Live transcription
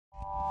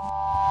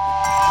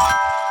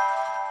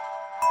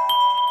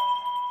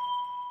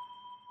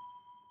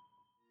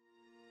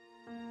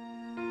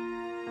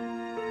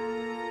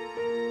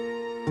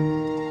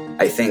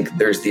I think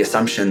there's the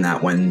assumption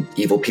that when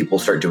evil people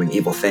start doing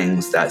evil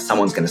things, that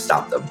someone's going to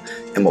stop them.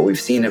 And what we've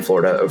seen in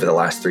Florida over the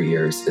last 3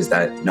 years is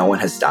that no one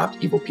has stopped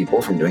evil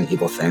people from doing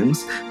evil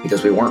things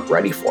because we weren't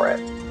ready for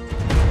it.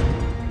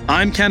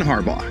 I'm Ken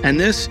Harbaugh, and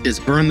this is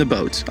Burn the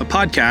Boats, a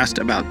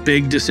podcast about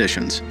big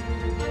decisions.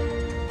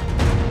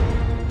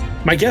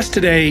 My guest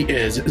today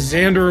is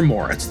Zander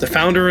Moricz, the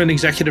founder and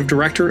executive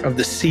director of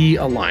the Sea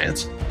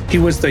Alliance. He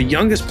was the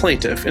youngest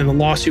plaintiff in the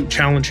lawsuit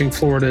challenging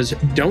Florida's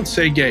Don't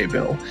Say Gay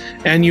bill,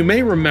 and you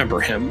may remember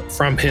him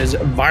from his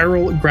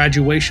viral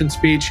graduation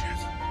speech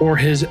or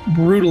his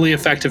brutally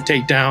effective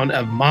takedown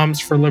of Moms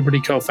for Liberty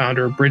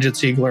co-founder Bridget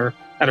Ziegler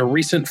at a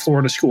recent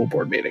Florida school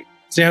board meeting.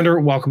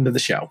 Zander, welcome to the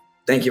show.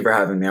 Thank you for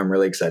having me. I'm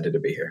really excited to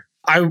be here.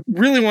 I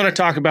really want to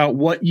talk about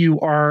what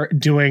you are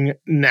doing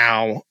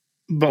now,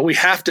 but we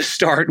have to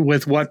start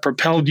with what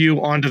propelled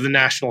you onto the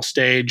national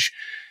stage,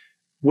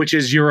 which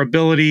is your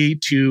ability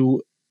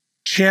to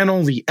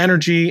channel the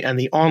energy and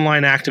the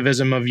online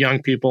activism of young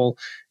people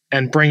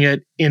and bring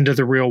it into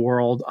the real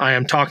world. I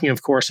am talking,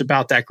 of course,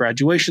 about that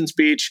graduation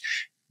speech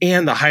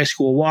and the high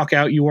school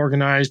walkout you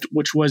organized,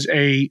 which was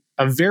a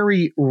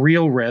very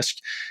real risk,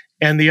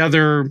 and the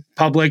other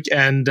public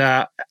and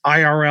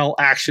IRL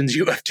actions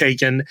you have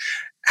taken.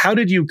 How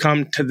did you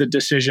come to the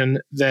decision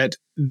that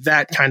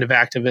that kind of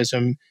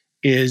activism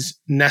is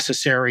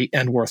necessary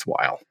and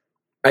worthwhile?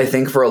 I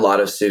think for a lot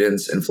of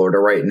students in Florida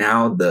right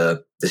now,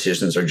 the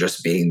decisions are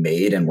just being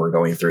made and we're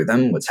going through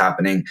them. What's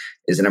happening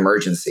is an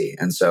emergency.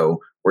 And so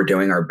we're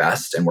doing our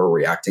best and we're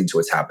reacting to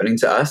what's happening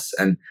to us.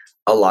 And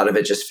a lot of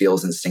it just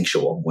feels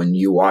instinctual. When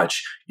you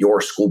watch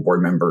your school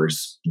board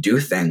members do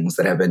things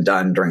that have been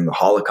done during the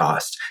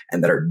Holocaust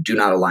and that do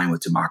not align with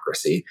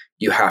democracy,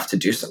 you have to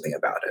do something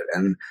about it.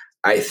 And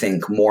I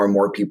think more and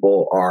more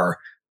people are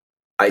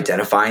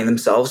identifying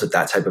themselves with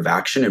that type of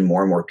action, and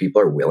more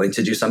people are willing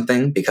to do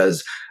something,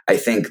 because I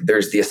think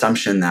there's the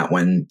assumption that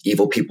when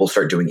evil people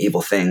start doing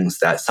evil things,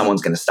 that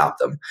someone's going to stop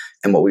them.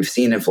 And what we've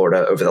seen in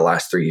Florida over the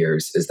last 3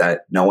 years is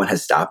that no one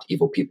has stopped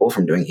evil people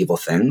from doing evil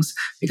things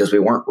because we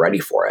weren't ready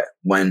for it.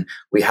 When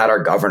we had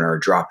our governor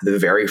drop the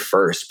very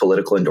first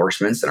political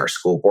endorsements in our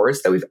school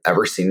boards that we've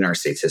ever seen in our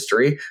state's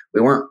history,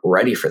 we weren't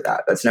ready for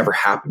that. That's never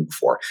happened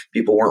before.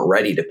 People weren't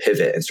ready to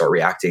pivot and start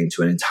reacting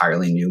to an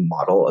entirely new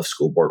model of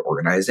school board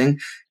organizing.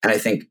 And I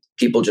think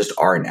people just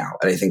are now.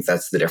 And I think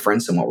that's the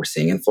difference in what we're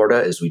seeing in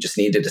Florida is we just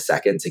needed a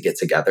second to get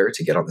together,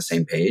 to get on the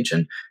same page.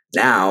 And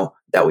now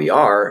that we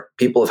are,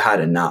 people have had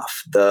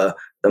enough. The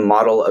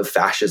model of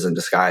fascism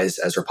disguised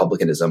as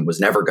republicanism was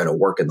never going to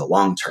work in the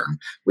long term.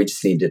 We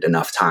just needed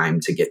enough time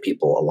to get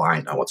people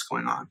aligned on what's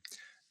going on.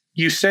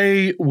 You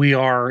say we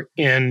are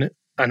in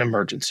an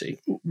emergency.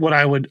 What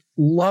I would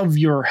love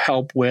your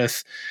help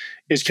with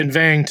is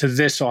conveying to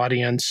this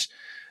audience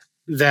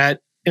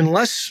that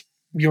unless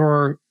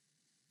you're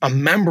a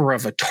member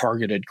of a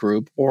targeted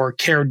group or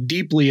care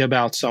deeply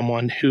about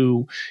someone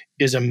who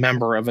is a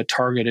member of a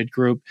targeted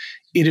group,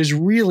 it is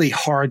really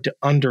hard to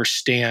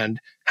understand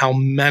how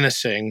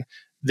menacing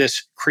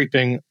this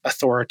creeping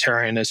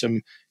authoritarianism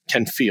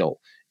can feel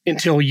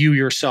until you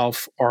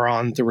yourself are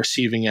on the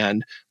receiving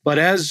end. But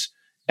as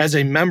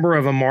a member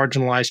of a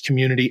marginalized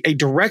community, a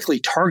directly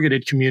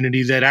targeted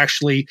community that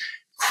actually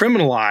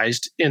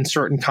criminalized in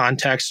certain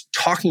contexts,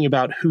 talking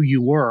about who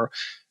you were,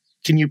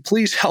 can you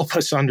please help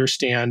us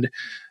understand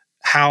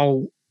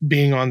how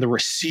being on the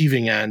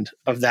receiving end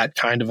of that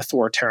kind of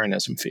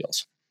authoritarianism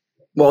feels?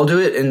 Well, I'll do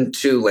it in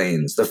two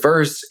lanes. The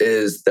first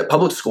is that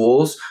public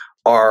schools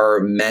are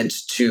meant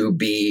to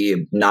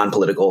be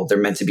non-political. They're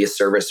meant to be a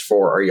service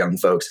for our young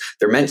folks.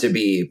 They're meant to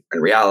be,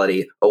 in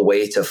reality, a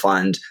way to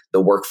fund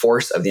the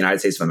workforce of the United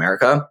States of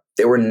America.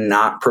 They were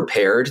not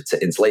prepared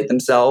to insulate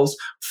themselves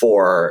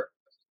for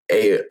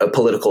a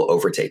political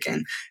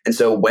overtaking. And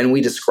so when we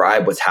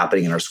describe what's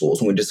happening in our schools,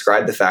 when we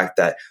describe the fact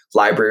that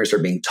libraries are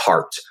being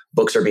tarped,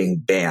 books are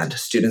being banned,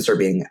 students are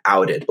being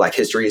outed, Black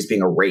history is being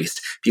erased,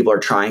 people are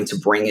trying to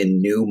bring in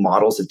new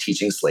models of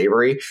teaching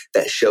slavery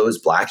that shows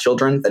Black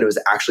children that it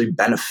was actually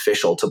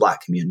beneficial to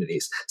Black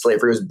communities.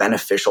 Slavery was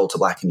beneficial to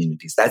Black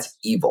communities. That's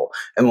evil.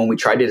 And when we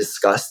try to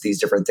discuss these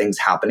different things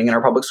happening in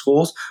our public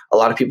schools, a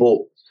lot of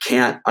people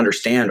can't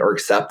understand or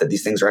accept that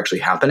these things are actually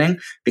happening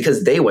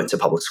because they went to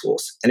public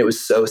schools and it was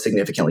so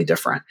significantly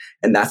different.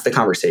 And that's the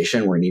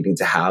conversation we're needing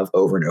to have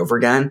over and over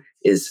again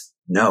is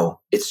no,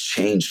 it's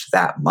changed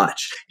that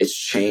much. It's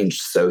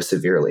changed so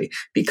severely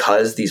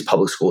because these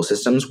public school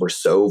systems were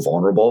so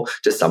vulnerable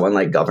to someone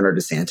like Governor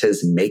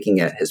DeSantis making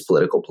it his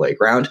political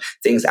playground.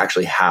 Things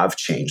actually have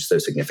changed so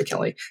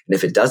significantly. And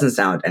if it doesn't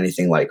sound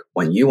anything like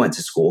when you went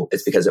to school,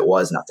 it's because it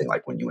was nothing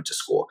like when you went to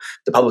school.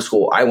 The public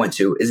school I went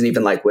to isn't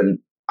even like when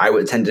I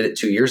attended it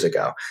 2 years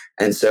ago.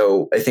 And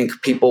so I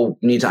think people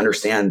need to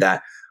understand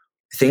that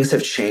things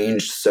have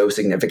changed so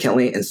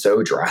significantly and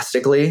so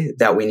drastically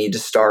that we need to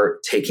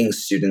start taking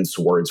students'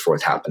 words for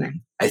what's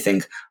happening. I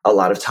think a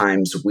lot of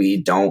times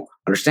we don't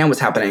understand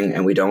what's happening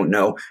and we don't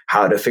know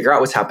how to figure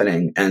out what's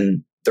happening.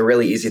 And the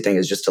really easy thing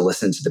is just to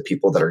listen to the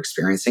people that are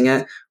experiencing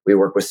it. We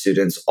work with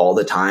students all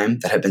the time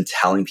that have been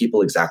telling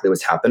people exactly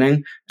what's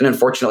happening. And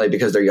unfortunately,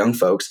 because they're young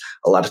folks,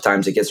 a lot of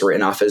times it gets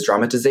written off as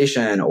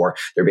dramatization, or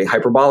they're being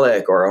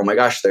hyperbolic, or, oh my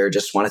gosh, they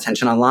just want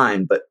attention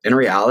online. But in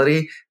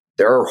reality,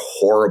 there are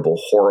horrible,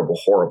 horrible,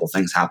 horrible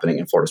things happening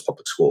in Florida's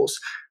public schools.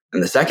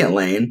 And the second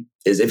lane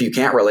is, if you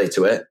can't relate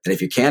to it and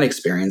if you can't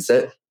experience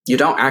it, you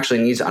don't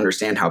actually need to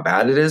understand how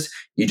bad it is.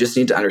 You just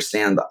need to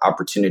understand the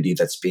opportunity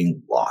that's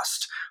being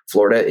lost.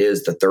 Florida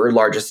is the third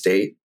largest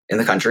state in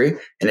the country,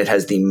 and it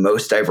has the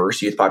most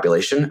diverse youth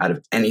population out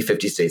of any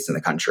 50 states in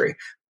the country.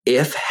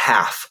 If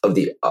half of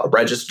the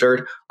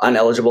registered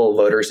uneligible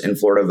voters in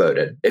Florida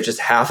voted, if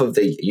just half of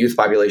the youth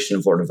population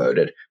in Florida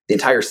voted, the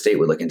entire state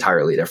would look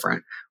entirely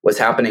different. What's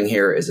happening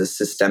here is a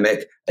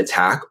systemic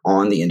attack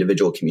on the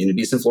individual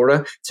communities in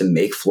Florida to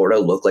make Florida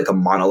look like a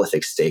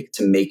monolithic state,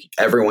 to make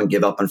everyone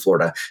give up on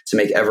Florida, to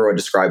make everyone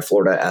describe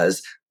Florida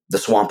as the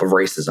swamp of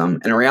racism.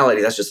 And in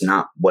reality, that's just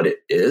not what it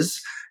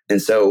is.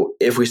 And so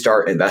if we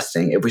start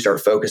investing, if we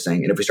start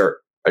focusing, and if we start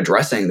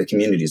addressing the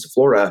communities of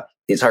Florida,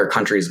 the entire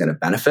country is going to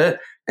benefit.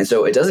 And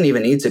so it doesn't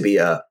even need to be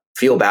a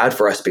feel bad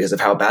for us because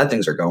of how bad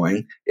things are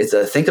going. It's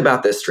a think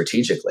about this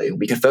strategically.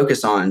 We can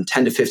focus on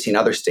 10 to 15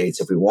 other states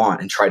if we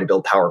want and try to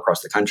build power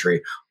across the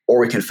country, or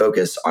we can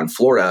focus on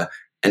Florida.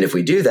 And if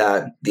we do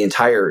that, the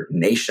entire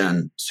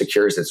nation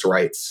secures its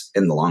rights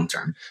in the long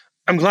term.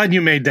 I'm glad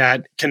you made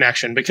that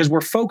connection, because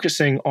we're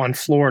focusing on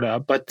Florida,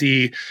 but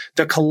the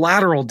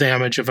collateral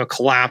damage of a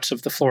collapse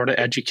of the Florida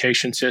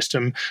education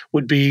system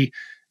would be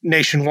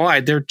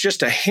nationwide. There are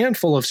just a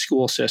handful of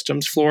school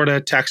systems,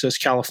 Florida, Texas,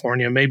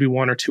 California, maybe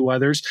one or two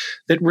others,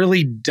 that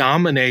really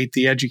dominate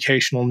the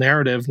educational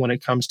narrative when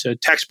it comes to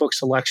textbook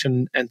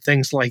selection and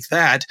things like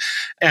that.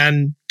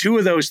 And two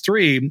of those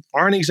three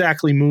aren't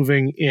exactly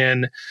moving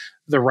in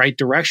the right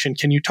direction.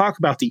 Can you talk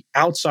about the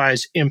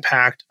outsized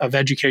impact of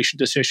education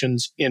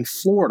decisions in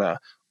Florida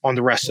on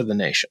the rest of the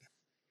nation?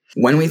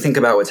 When we think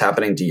about what's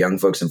happening to young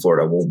folks in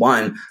Florida, well,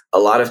 one, a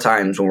lot of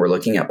times when we're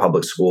looking at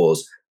public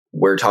schools,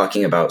 we're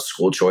talking about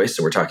school choice,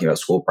 so we're talking about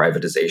school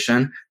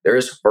privatization.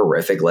 There's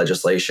horrific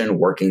legislation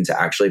working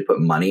to actually put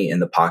money in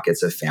the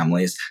pockets of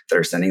families that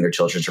are sending their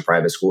children to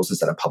private schools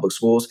instead of public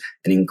schools,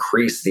 and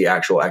increase the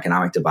actual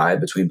economic divide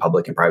between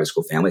public and private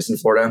school families in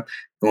Florida.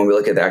 And when we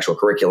look at the actual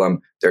curriculum,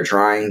 they're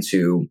trying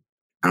to,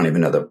 I don't even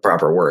know the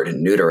proper word,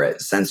 neuter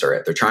it, censor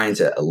it. They're trying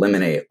to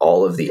eliminate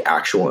all of the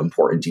actual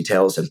important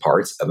details and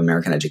parts of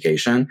American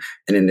education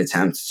in an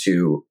attempt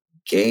to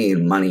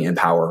gain money and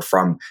power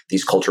from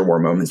these culture war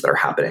moments that are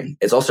happening.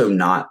 It's also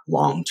not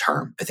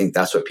long-term. I think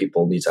that's what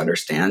people need to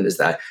understand, is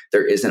that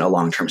there isn't a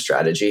long-term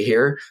strategy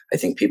here. I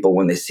think people,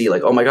 when they see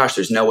like, oh my gosh,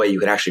 there's no way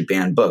you could actually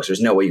ban books,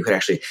 there's no way you could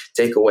actually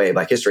take away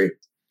Black history,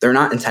 they're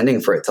not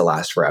intending for it to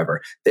last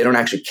forever. They don't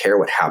actually care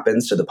what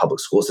happens to the public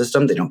school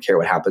system. They don't care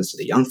what happens to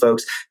the young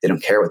folks. They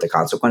don't care what the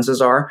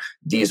consequences are.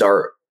 These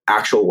are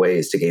actual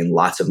ways to gain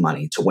lots of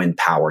money, to win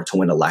power, to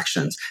win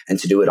elections, and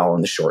to do it all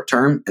in the short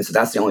term. And so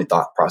that's the only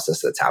thought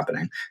process that's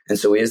happening. And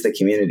so we, as the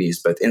communities,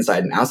 both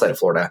inside and outside of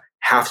Florida,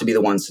 have to be the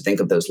ones to think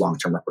of those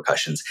long-term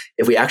repercussions.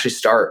 If we actually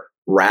start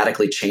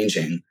radically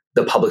changing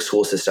the public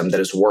school system that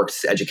has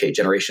worked to educate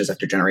generations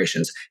after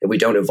generations, if we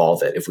don't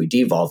evolve it, if we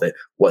devolve it,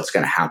 what's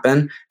going to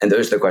happen? And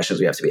those are the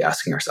questions we have to be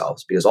asking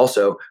ourselves. Because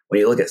also,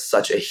 when you look at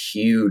such a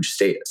huge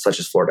state such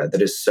as Florida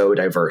that is so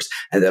diverse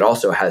and that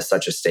also has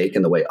such a stake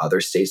in the way other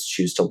states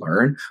choose to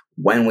learn,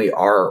 when we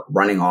are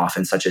running off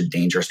in such a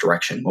dangerous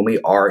direction, when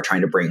we are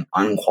trying to bring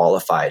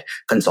unqualified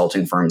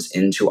consulting firms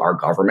into our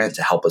government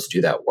to help us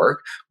do that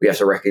work, we have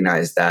to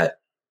recognize that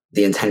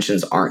the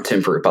intentions aren't to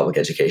improve public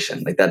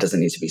education. Like, that doesn't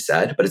need to be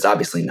said, but it's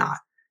obviously not.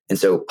 And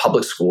so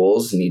public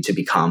schools need to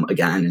become,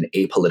 again, an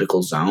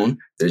apolitical zone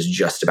that is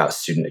just about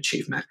student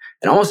achievement.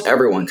 And almost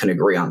everyone can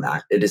agree on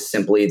that. It is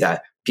simply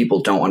that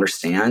people don't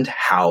understand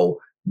how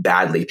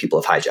badly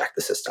people have hijacked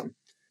the system.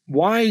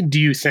 Why do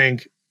you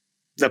think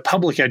the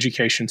public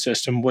education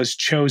system was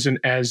chosen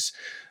as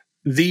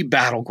the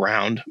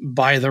battleground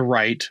by the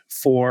right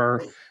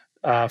for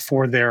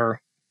their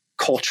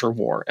culture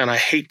war? And I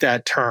hate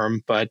that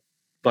term, but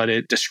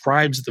it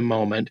describes the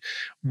moment.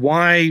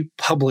 Why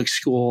public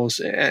schools,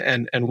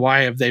 and why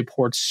have they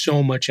poured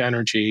so much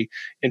energy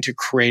into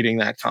creating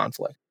that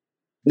conflict?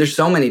 There's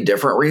so many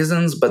different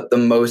reasons, but the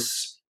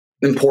most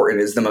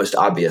important is the most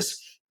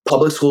obvious.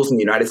 Public schools in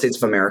the United States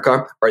of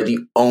America are the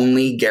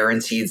only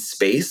guaranteed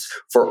space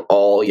for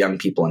all young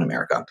people in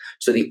America.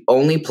 So the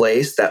only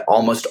place that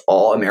almost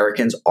all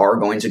Americans are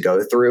going to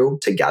go through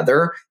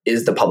together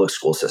is the public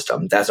school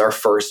system. That's our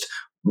first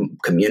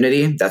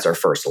community. That's our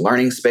first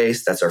learning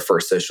space. That's our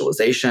first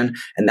socialization.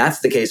 And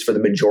that's the case for the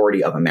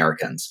majority of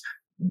Americans.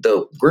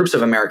 The groups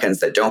of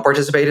Americans that don't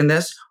participate in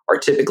this are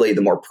typically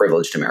the more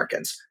privileged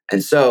Americans.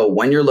 And so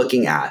when you're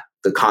looking at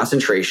the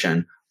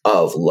concentration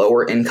of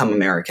lower income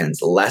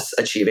Americans, less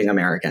achieving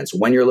Americans,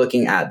 when you're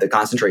looking at the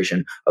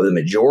concentration of the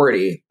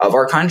majority of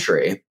our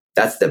country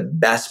that's the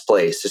best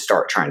place to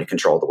start trying to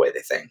control the way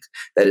they think.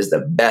 That is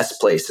the best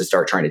place to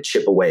start trying to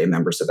chip away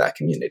members of that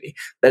community.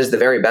 That is the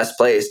very best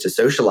place to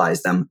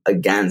socialize them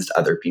against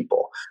other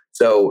people.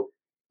 So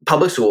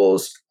public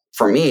schools,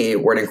 for me,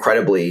 were an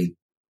incredibly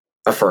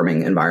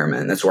affirming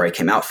environment. That's where I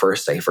came out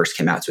first. I first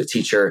came out to a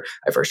teacher.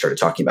 I first started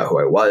talking about who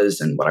I was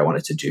and what I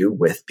wanted to do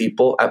with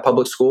people at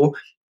public school.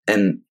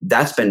 And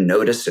that's been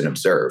noticed and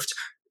observed.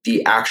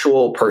 The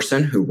actual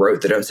person who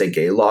wrote the Don't Say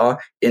Gay law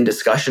in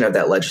discussion of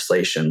that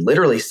legislation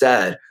literally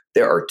said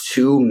there are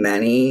too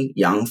many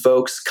young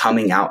folks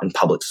coming out in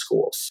public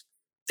schools.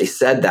 They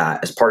said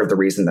that as part of the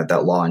reason that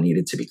that law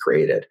needed to be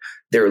created.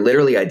 They're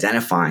literally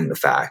identifying the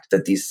fact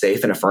that these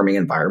safe and affirming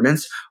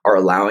environments are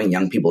allowing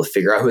young people to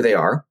figure out who they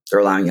are. They're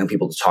allowing young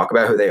people to talk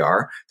about who they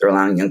are. They're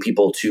allowing young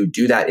people to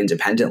do that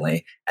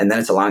independently. And then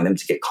it's allowing them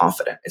to get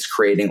confident. It's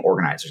creating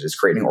organizers. It's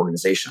creating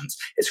organizations.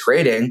 It's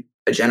creating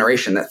a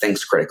generation that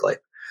thinks critically.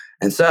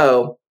 And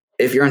so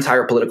if your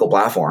entire political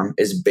platform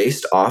is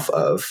based off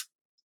of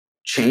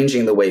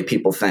changing the way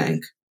people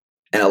think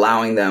and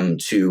allowing them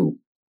to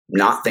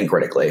not think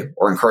critically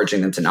or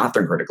encouraging them to not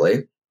think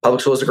critically,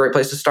 public school is a great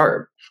place to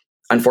start.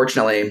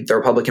 Unfortunately, the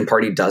Republican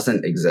Party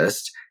doesn't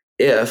exist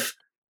if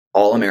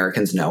all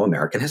Americans know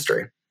American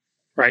history.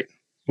 Right.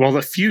 Well,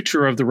 the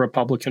future of the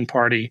Republican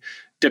Party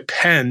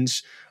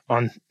depends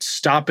on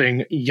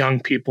stopping young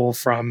people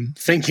from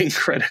thinking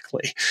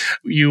critically.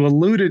 You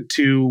alluded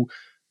to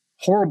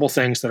horrible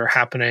things that are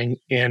happening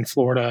in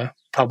Florida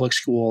public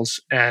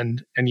schools,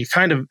 and you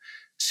kind of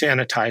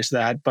sanitize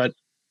that. But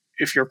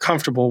if you're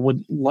comfortable,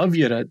 would love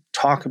you to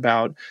talk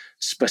about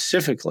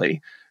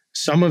specifically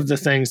some of the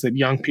things that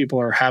young people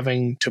are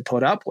having to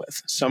put up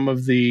with, some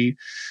of the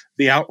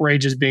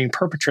outrages being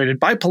perpetrated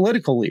by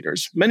political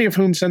leaders, many of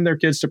whom send their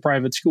kids to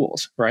private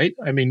schools, right?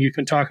 I mean, you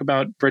can talk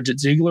about Bridget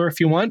Ziegler if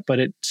you want, but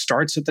it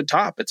starts at the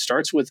top. It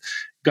starts with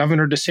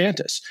Governor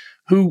DeSantis,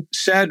 who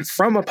said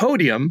from a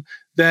podium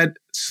that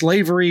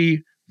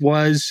slavery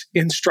was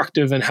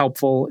instructive and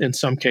helpful in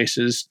some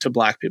cases to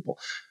Black people.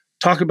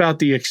 Talk about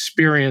the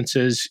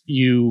experiences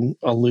you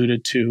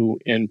alluded to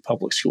in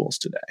public schools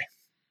today.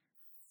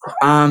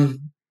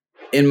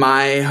 In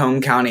my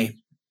home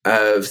county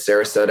of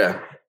Sarasota,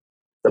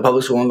 the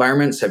public school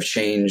environments have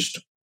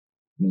changed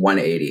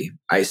 180.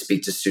 I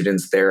speak to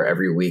students there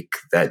every week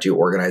that do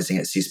organizing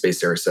at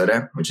C-Space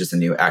Sarasota, which is a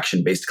new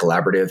action-based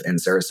collaborative in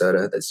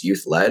Sarasota that's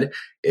youth-led.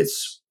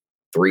 It's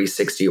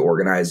 360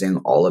 organizing,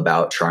 all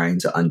about trying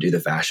to undo the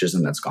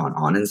fascism that's gone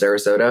on in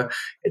Sarasota.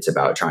 It's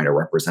about trying to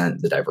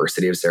represent the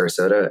diversity of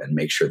Sarasota and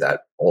make sure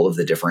that all of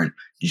the different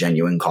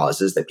genuine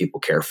causes that people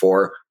care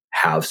for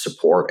have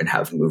support and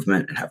have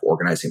movement and have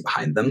organizing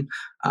behind them.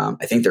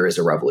 I think there is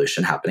a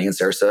revolution happening in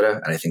Sarasota,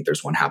 and I think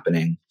there's one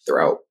happening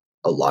throughout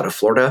a lot of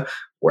Florida.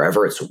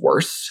 Wherever it's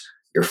worse,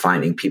 you're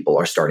finding people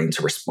are starting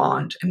to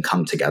respond and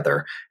come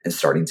together and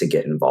starting to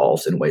get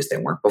involved in ways they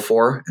weren't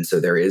before. And so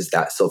there is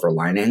that silver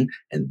lining,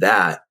 and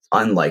that,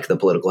 unlike the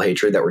political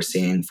hatred that we're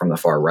seeing from the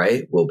far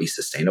right, will be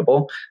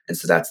sustainable. And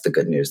so that's the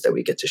good news that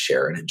we get to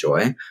share and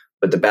enjoy.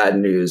 But the bad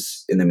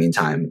news in the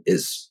meantime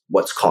is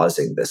what's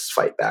causing this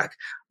fight back.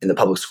 In the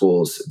public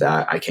schools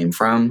that I came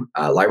from,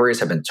 libraries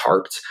have been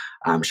tarped,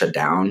 shut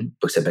down,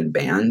 books have been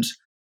banned.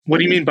 What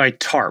do you mean by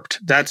tarped?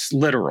 That's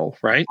literal,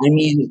 right? I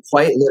mean,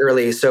 quite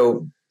literally.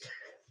 So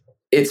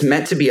it's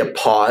meant to be a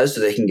pause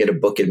so they can get a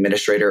book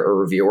administrator or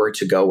reviewer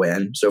to go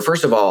in. So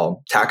first of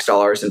all, tax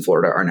dollars in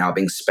Florida are now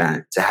being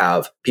spent to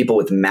have people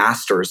with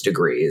master's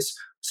degrees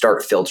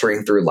start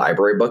filtering through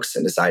library books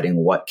and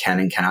deciding what can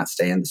and cannot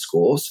stay in the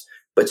schools.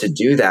 But to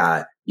do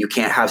that, you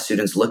can't have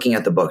students looking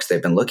at the books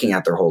they've been looking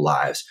at their whole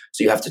lives.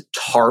 So you have to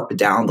tarp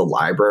down the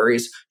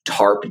libraries,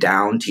 tarp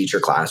down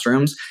teacher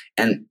classrooms.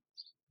 And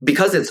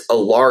because it's a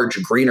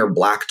large green or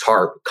black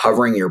tarp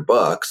covering your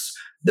books,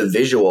 the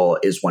visual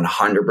is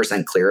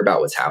 100% clear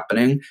about what's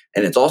happening.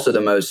 And it's also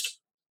the most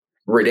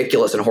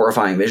ridiculous and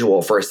horrifying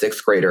visual for a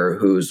sixth grader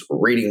who's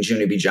reading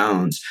Junie B.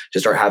 Jones to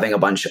start having a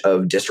bunch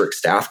of district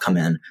staff come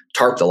in,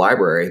 tarp the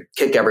library,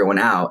 kick everyone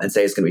out, and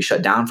say it's going to be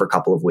shut down for a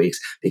couple of weeks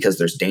because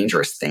there's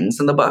dangerous things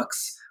in the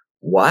books.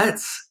 What?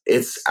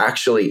 It's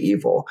actually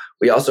evil.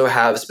 We also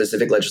have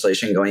specific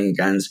legislation going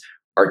against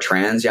our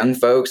trans young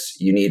folks.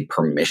 You need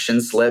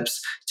permission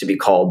slips to be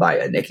called by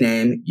a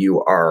nickname.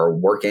 You are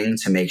working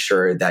to make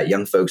sure that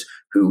young folks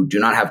who do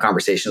not have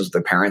conversations with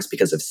their parents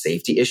because of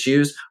safety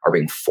issues are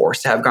being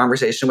forced to have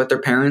conversation with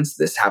their parents.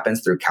 This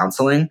happens through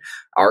counseling.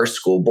 Our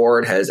school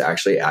board has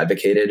actually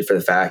advocated for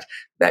the fact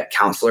that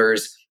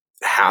counselors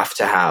have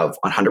to have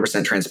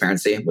 100%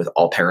 transparency with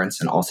all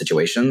parents in all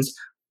situations.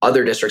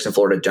 Other districts in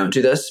Florida don't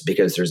do this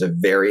because there's a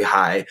very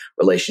high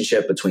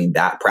relationship between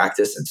that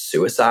practice and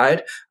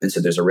suicide. And so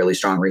there's a really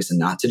strong reason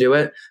not to do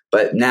it.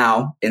 But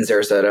now in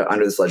Sarasota,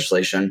 under this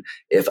legislation,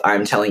 if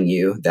I'm telling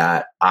you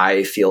that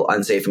I feel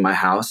unsafe in my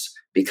house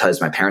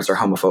because my parents are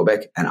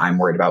homophobic and I'm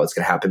worried about what's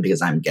going to happen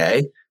because I'm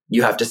gay,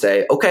 you have to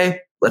say, okay,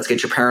 let's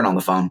get your parent on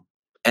the phone.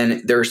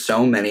 And there are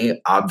so many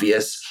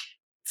obvious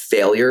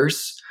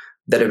failures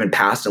that have been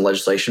passed in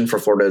legislation for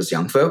Florida's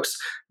young folks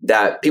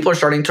that people are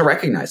starting to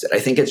recognize it. I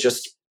think it's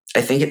just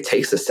I think it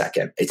takes a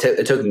second.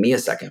 It took me a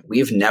second.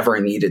 We've never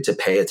needed to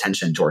pay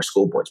attention to our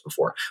school boards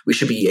before. We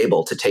should be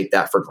able to take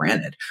that for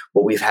granted.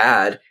 What we've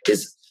had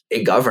is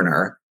a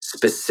governor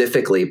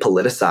specifically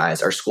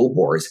politicize our school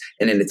boards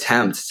in an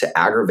attempt to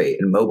aggravate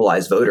and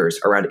mobilize voters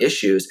around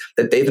issues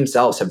that they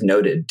themselves have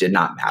noted did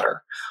not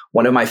matter.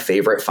 One of my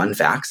favorite fun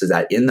facts is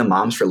that in the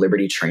Moms for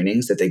Liberty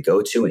trainings that they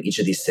go to in each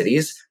of these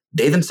cities,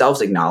 they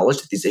themselves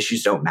acknowledge that these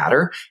issues don't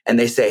matter. And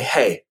they say,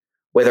 hey,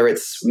 whether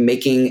it's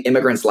making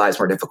immigrants' lives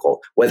more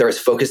difficult, whether it's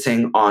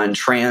focusing on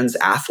trans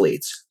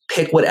athletes,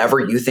 pick whatever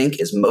you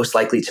think is most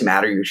likely to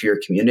matter to your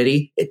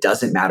community. It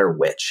doesn't matter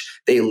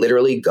which. They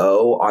literally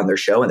go on their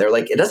show and they're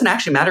like, it doesn't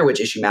actually matter which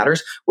issue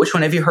matters. Which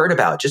one have you heard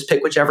about? Just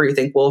pick whichever you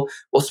think will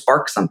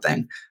spark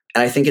something.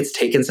 And I think it's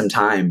taken some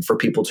time for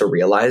people to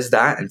realize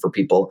that and for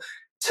people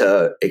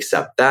to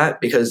accept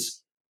that,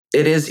 because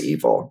it is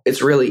evil.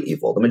 It's really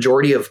evil. The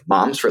majority of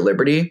Moms for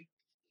Liberty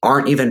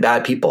aren't even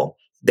bad people.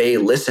 They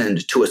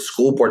listened to a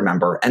school board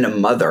member and a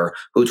mother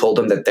who told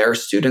them that their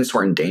students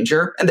were in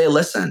danger, and they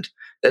listened.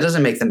 That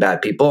doesn't make them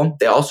bad people.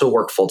 They also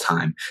work full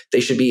time.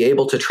 They should be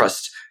able to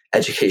trust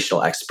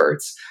educational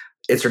experts.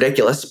 It's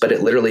ridiculous, but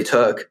it literally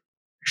took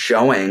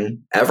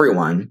showing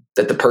everyone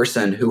that the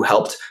person who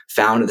helped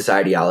found this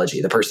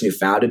ideology, the person who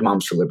founded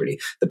Moms for Liberty,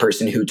 the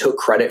person who took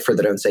credit for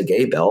the Don't Say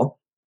Gay bill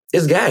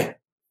is gay.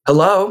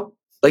 Hello?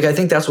 Like, I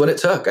think that's what it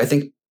took. I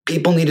think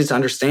people needed to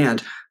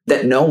understand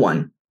that no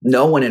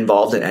one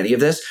involved in any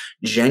of this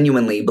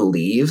genuinely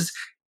believes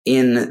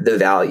in the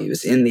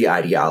values, in the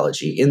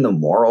ideology, in the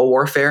moral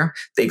warfare.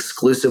 They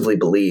exclusively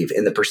believe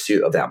in the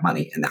pursuit of that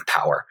money and that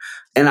power.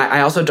 And I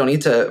also don't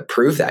need to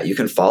prove that. You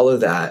can follow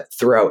that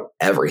throughout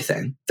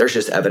everything. There's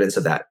just evidence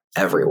of that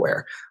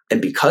everywhere.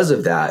 And because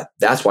of that,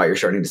 that's why you're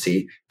starting to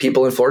see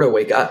people in Florida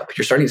wake up.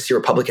 You're starting to see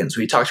Republicans.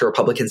 We talk to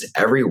Republicans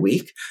every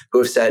week who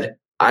have said,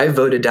 I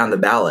voted down the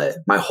ballot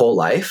my whole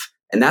life,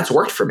 and that's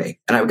worked for me.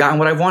 And I've gotten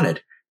what I've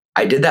wanted.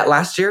 I did that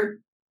last year,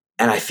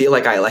 and I feel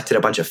like I elected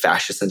a bunch of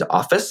fascists into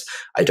office.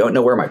 I don't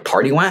know where my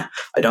party went.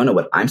 I don't know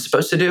what I'm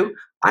supposed to do.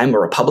 I'm a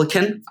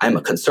Republican. I'm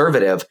a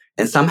conservative.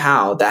 And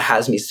somehow that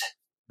has me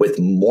with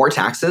more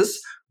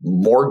taxes,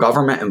 more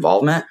government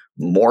involvement,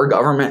 more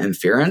government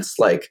interference.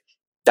 Like,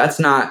 that's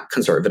not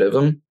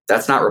conservatism.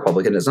 That's not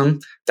republicanism.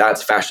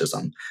 That's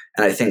fascism.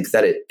 And I think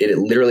that it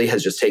literally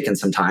has just taken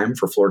some time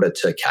for Florida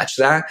to catch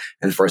that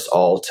and for us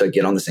all to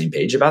get on the same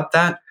page about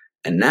that.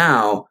 And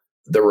now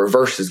the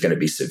reverse is going to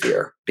be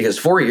severe, because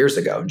 4 years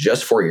ago,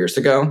 just 4 years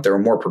ago, there were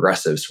more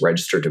progressives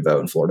registered to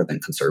vote in Florida than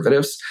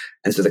conservatives.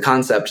 And so the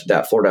concept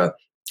that Florida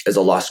is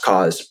a lost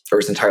cause or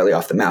is entirely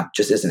off the map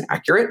just isn't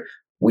accurate.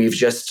 We've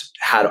just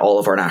had all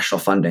of our national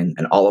funding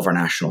and all of our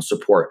national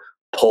support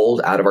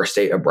pulled out of our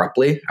state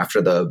abruptly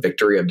after the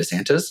victory of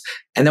DeSantis.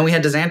 And then we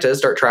had DeSantis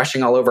start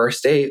trashing all over our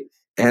state.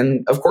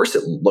 And of course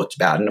it looked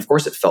bad. And of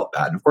course it felt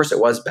bad. And of course it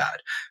was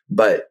bad.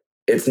 But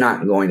it's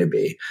not going to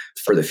be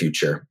for the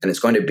future. And it's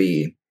going to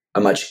be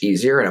a much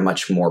easier and a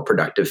much more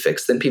productive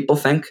fix than people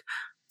think.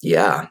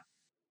 Yeah.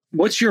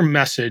 What's your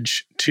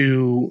message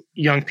to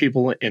young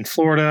people in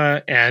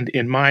Florida and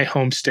in my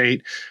home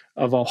state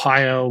of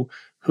Ohio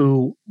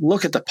who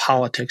look at the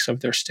politics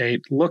of their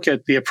state, look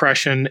at the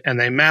oppression, and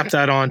they map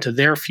that onto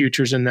their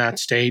futures in that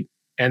state,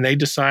 and they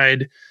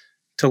decide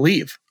to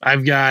leave?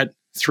 I've got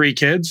 3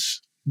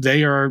 kids.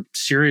 They are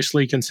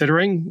seriously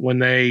considering, when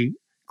they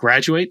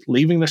graduate,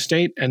 leaving the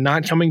state and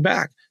not coming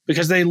back.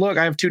 Because I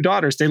have 2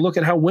 daughters. They look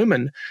at how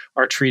women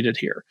are treated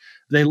here.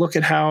 They look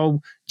at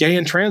how gay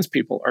and trans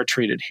people are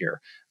treated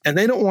here. And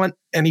they don't want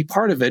any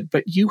part of it,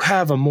 but you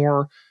have a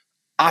more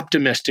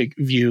optimistic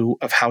view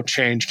of how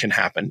change can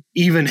happen,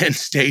 even in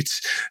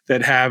states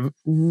that have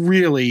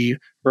really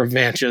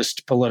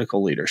revanchist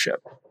political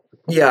leadership.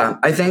 Yeah,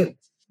 I think,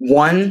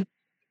 one,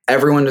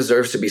 everyone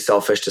deserves to be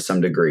selfish to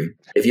some degree.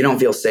 If you don't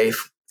feel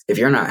safe, if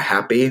you're not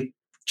happy,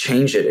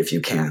 change it if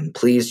you can.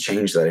 Please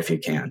change that if you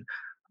can.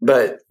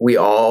 But we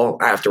all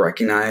have to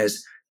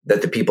recognize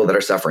that the people that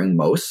are suffering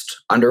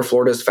most under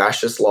Florida's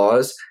fascist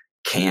laws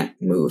can't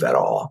move at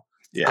all.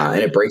 Yeah.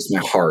 And it breaks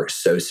my heart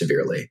so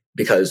severely,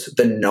 because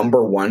the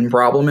number one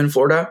problem in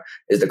Florida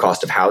is the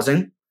cost of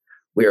housing.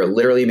 We are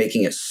literally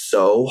making it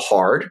so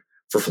hard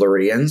for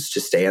Floridians to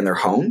stay in their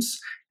homes.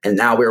 And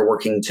now we're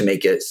working to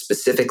make it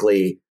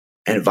specifically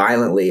and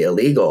violently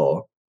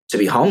illegal to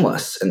be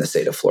homeless in the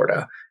state of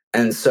Florida.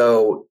 And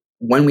so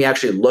when we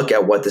actually look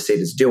at what the state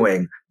is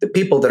doing, the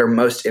people that are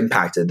most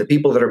impacted, the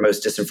people that are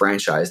most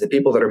disenfranchised, the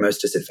people that are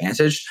most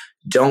disadvantaged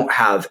don't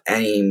have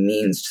any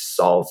means to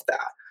solve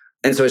that.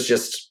 And so it's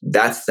just,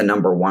 that's the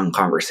number one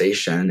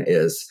conversation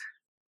is,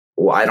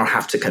 well, I don't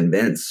have to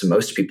convince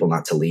most people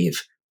not to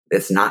leave.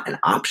 It's not an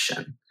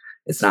option.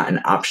 It's not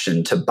an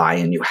option to buy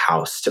a new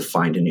house, to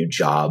find a new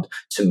job,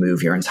 to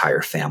move your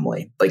entire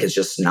family. Like, it's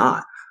just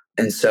not.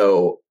 And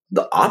so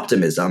the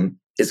optimism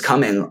is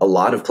coming a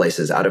lot of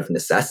places out of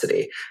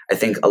necessity. I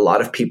think a lot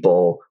of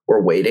people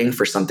were waiting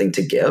for something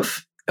to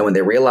give. And when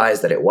they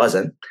realized that it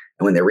wasn't,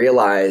 and when they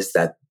realized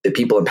that the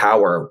people in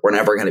power were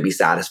never going to be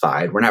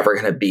satisfied, we're never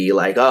going to be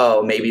like,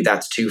 oh, maybe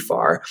that's too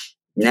far.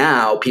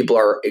 now people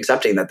are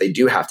accepting that they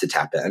do have to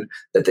tap in,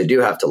 that they do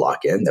have to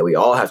lock in, that we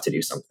all have to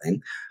do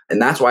something.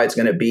 And that's why it's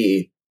going to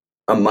be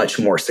a much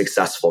more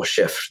successful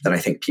shift than I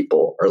think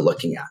people are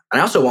looking at. And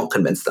I also won't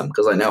convince them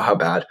because I know how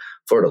bad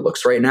Florida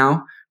looks right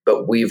now.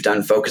 But we've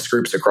done focus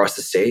groups across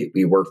the state.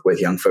 We work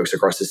with young folks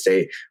across the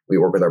state. We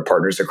work with our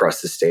partners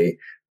across the state.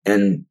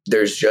 And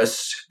there's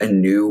just a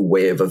new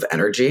wave of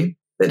energy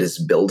that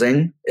is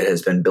building. It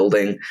has been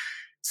building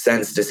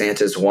since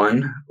DeSantis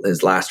won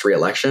his last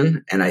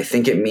reelection. And I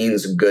think it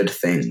means good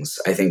things.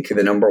 I think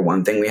the number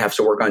one thing we have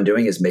to work on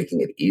doing is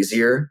making it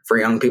easier for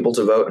young people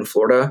to vote in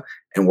Florida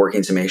and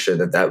working to make sure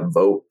that that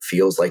vote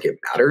feels like it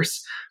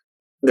matters.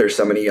 There's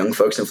so many young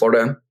folks in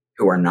Florida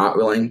who are not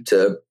willing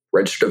to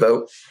register to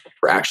vote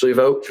or actually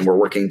vote. And we're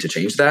working to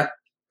change that.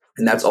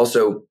 And that's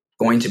also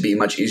going to be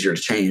much easier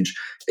to change.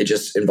 It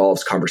just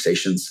involves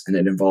conversations and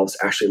it involves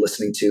actually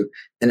listening to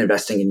and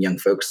investing in young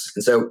folks.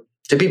 And so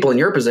to people in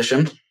your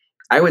position,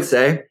 I would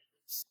say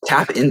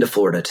tap into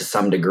Florida to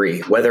some degree,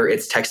 whether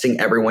it's texting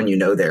everyone you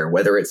know there,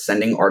 whether it's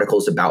sending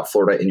articles about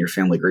Florida in your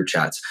family group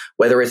chats,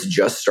 whether it's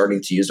just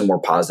starting to use a more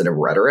positive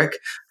rhetoric.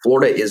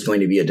 Florida is going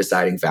to be a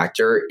deciding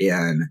factor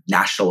in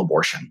national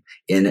abortion,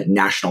 in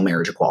national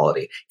marriage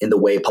equality, in the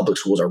way public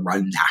schools are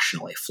run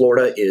nationally.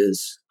 Florida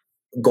is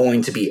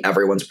going to be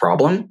everyone's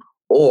problem,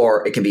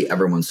 or it can be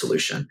everyone's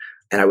solution.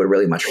 And I would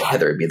really much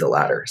rather it be the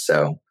latter.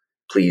 So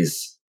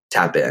please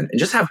tap in and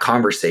just have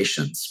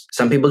conversations.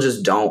 Some people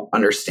just don't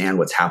understand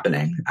what's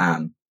happening.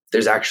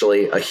 There's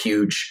actually a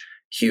huge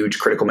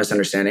critical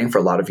misunderstanding for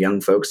a lot of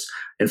young folks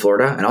in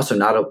Florida, and also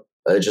not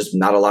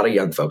a lot of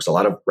young folks, a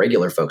lot of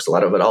regular folks, a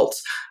lot of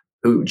adults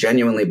who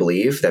genuinely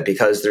believe that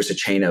because there's a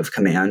chain of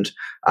command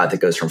that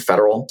goes from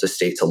federal to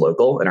state to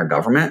local in our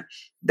government,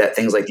 that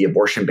things like the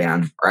abortion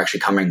ban are actually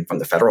coming from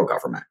the federal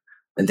government,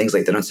 and things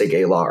like the Don't Say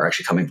Gay law are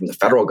actually coming from the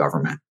federal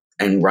government,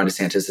 and Ron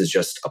DeSantis is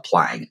just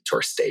applying it to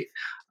our state.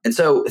 And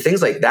so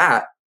things like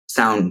that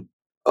sound,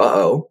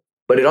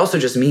 but it also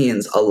just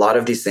means a lot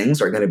of these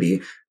things are going to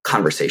be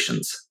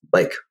conversations.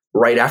 Like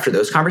right after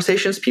those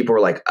conversations, people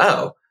were like,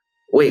 oh,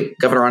 wait,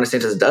 Governor Ron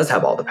DeSantis does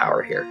have all the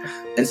power here.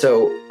 And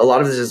so a lot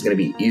of this is going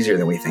to be easier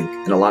than we think.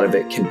 And a lot of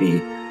it can be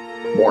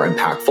more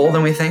impactful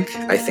than we think.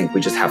 I think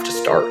we just have to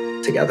start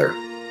together.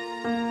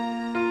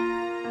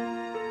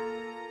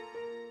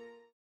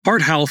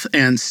 Heart health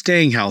and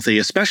staying healthy,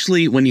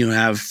 especially when you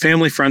have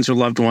family, friends, or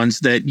loved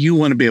ones that you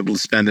want to be able to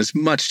spend as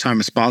much time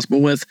as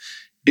possible with,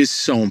 is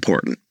so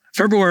important.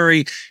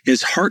 February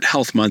is Heart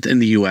Health Month in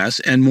the U.S.,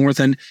 and more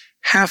than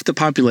half the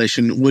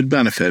population would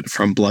benefit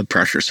from blood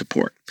pressure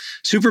support.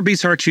 Super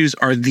Beats Heart Chews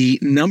are the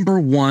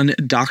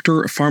 #1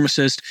 doctor,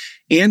 pharmacist,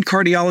 and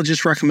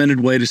cardiologist recommended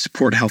way to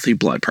support healthy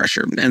blood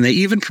pressure, and they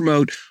even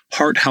promote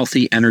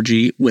heart-healthy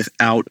energy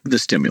without the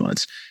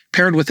stimulants.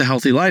 Paired with a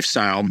healthy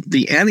lifestyle,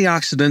 the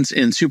antioxidants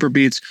in Super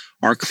Beats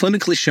are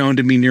clinically shown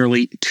to be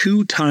nearly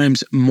 2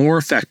 times more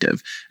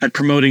effective at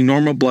promoting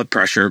normal blood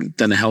pressure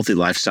than a healthy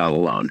lifestyle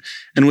alone.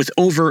 And with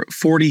over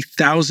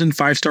 40,000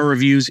 5-star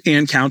reviews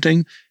and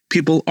counting,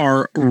 people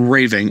are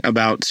raving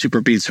about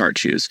Super Beats Heart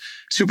Chews.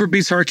 Super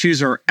Beats Heart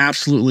Chews are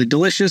absolutely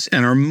delicious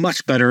and are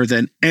much better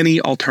than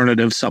any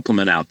alternative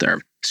supplement out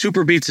there.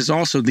 Super Beats is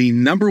also the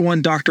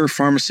 #1 doctor,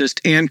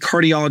 pharmacist, and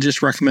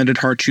cardiologist recommended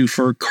heart chew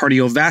for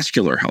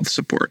cardiovascular health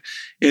support.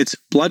 It's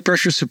blood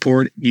pressure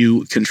support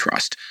you can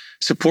trust.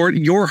 Support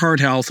your heart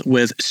health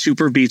with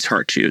Super Beats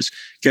Heart Chews.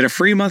 Get a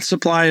free month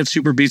supply of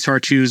Super Beats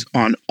Heart Chews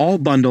on all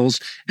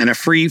bundles and a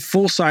free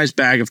full-size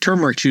bag of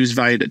turmeric chews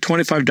valued at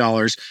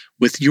 $25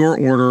 with your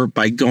order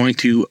by going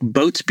to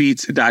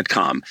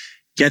boatsbeats.com.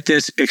 Get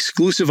this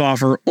exclusive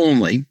offer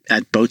only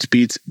at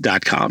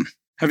boatsbeats.com.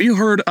 Have you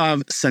heard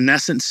of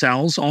senescent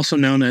cells, also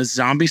known as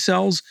zombie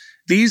cells?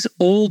 These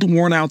old,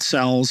 worn-out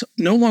cells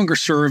no longer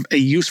serve a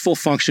useful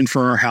function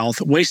for our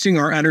health, wasting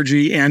our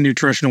energy and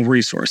nutritional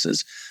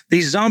resources.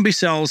 These zombie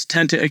cells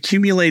tend to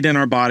accumulate in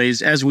our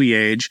bodies as we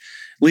age,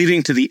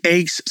 leading to the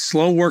aches,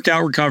 slow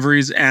workout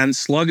recoveries, and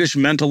sluggish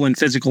mental and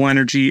physical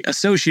energy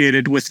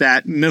associated with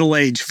that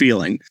middle-age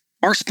feeling.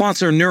 Our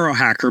sponsor,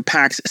 Neurohacker,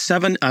 packs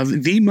 7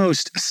 of the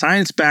most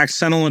science-backed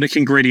senolytic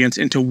ingredients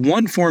into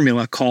one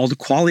formula called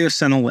Qualia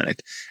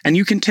Senolytic, and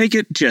you can take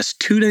it just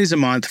 2 days a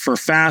month for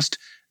fast,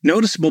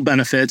 noticeable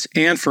benefits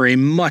and for a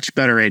much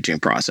better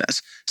aging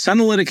process.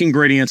 Senolytic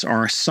ingredients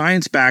are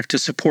science-backed to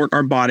support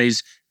our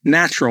body's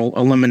natural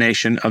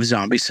elimination of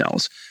zombie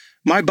cells.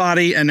 My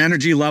body and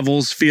energy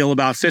levels feel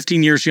about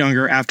 15 years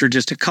younger after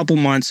just a couple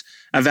months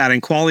of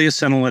adding Qualia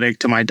Senolytic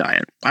to my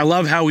diet. I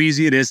love how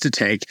easy it is to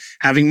take.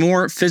 Having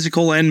more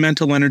physical and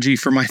mental energy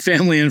for my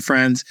family and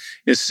friends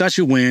is such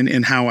a win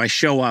in how I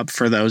show up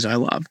for those I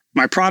love.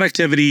 My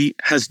productivity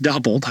has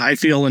doubled. I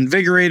feel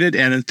invigorated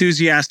and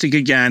enthusiastic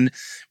again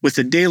with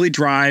the daily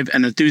drive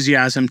and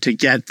enthusiasm to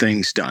get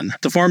things done.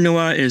 The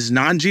formula is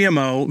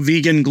non-GMO,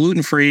 vegan,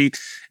 gluten-free,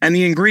 and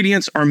the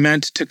ingredients are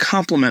meant to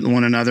complement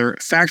one another,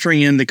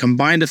 factoring in the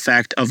combined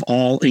effect of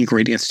all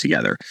ingredients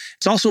together.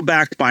 It's also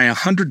backed by a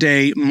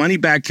 100-day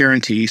money-back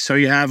guarantee, so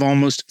you have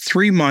almost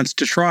 3 months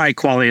to try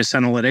Qualia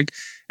Senolytic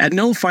at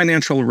no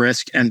financial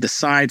risk and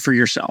decide for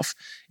yourself.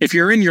 If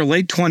you're in your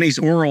late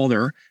 20s or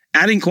older,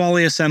 adding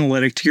Qualia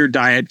Senolytic to your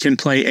diet can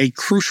play a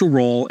crucial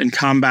role in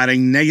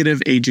combating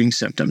negative aging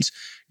symptoms.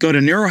 Go to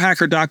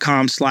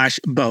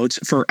neurohacker.com/boats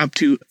for up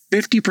to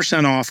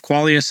 50% off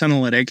Qualia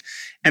Senolytic.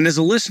 And as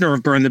a listener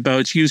of Burn the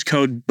Boats, use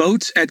code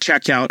BOATS at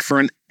checkout for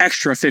an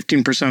extra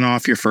 15%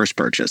 off your first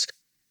purchase.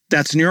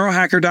 That's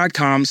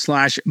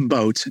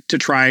neurohacker.com/boats to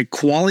try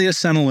Qualia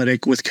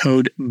Senolytic with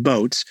code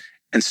BOATS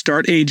and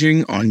start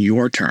aging on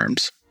your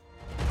terms.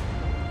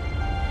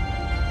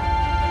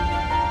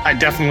 I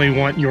definitely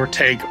want your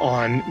take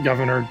on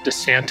Governor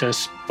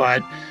DeSantis,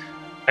 but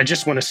I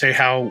just want to say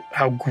how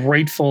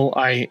grateful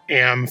I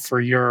am for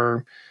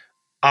your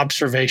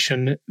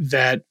observation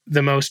that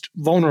the most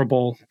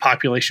vulnerable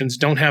populations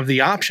don't have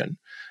the option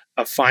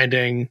of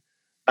finding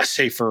a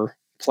safer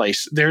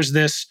place. There's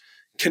this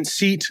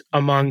conceit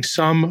among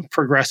some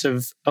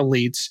progressive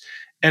elites,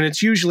 and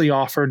it's usually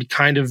offered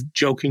kind of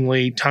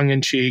jokingly,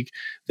 tongue-in-cheek,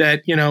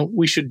 that,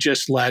 we should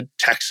just let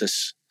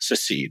Texas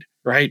secede,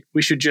 right?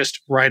 We should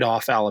just write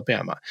off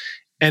Alabama.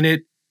 And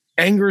it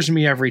angers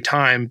me every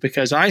time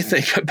because I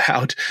think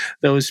about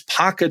those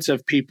pockets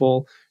of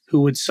people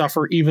who would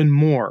suffer even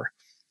more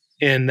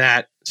in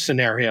that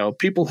scenario.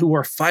 People who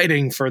are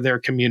fighting for their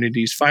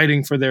communities,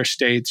 fighting for their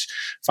states,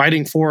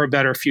 fighting for a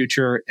better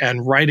future,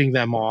 and writing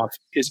them off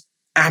is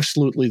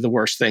absolutely the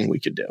worst thing we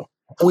could do.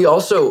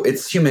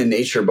 It's human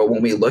nature, but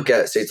when we look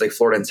at states like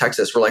Florida and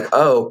Texas, we're like,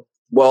 oh,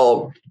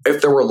 well,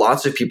 if there were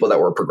lots of people that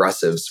were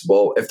progressives,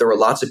 if there were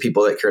lots of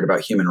people that cared about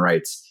human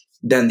rights,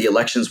 then the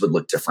elections would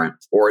look different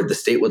or the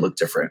state would look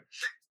different.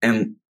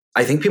 And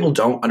I think people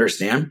don't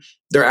understand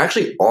there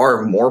actually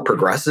are more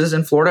progressives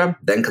in Florida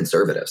than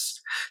conservatives.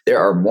 There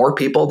are more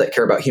people that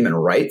care about human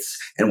rights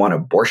and want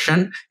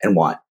abortion and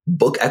want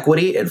book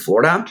equity in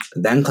Florida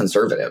than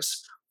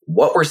conservatives.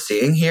 What we're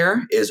seeing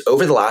here is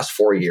over the last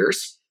 4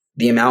 years,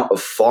 the amount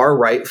of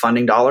far-right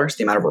funding dollars,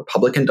 the amount of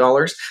Republican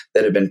dollars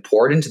that have been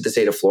poured into the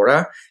state of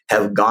Florida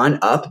have gone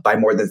up by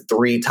more than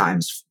 3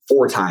 times,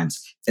 4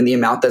 times. And the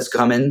amount that's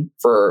come in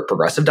for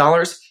progressive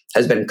dollars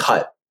has been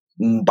cut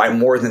by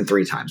more than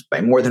 3 times, by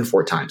more than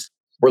 4 times.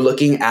 We're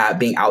looking at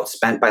being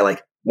outspent by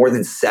more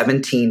than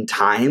 17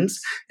 times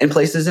in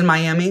places in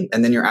Miami.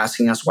 And then you're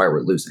asking us why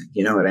we're losing.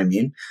 You know what I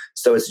mean?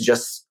 So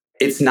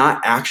it's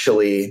not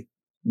actually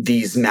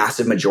these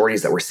massive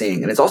majorities that we're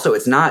seeing. And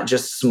it's not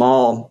just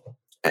small.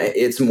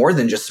 It's more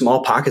than just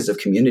small pockets of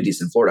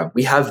communities in Florida.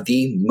 We have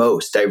the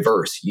most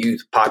diverse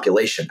youth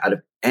population out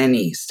of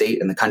any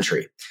state in the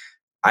country.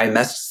 I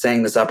messed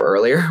saying this up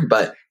earlier,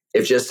 but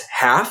if just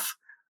half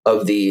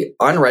of the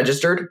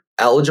unregistered,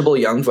 eligible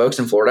young folks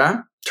in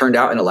Florida turned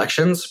out in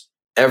elections,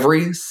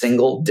 every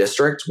single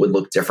district would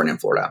look different in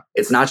Florida.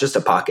 It's not just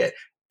a pocket.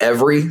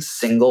 Every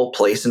single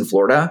place in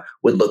Florida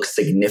would look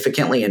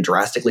significantly and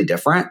drastically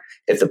different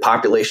if the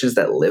populations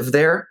that live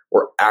there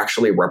were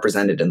actually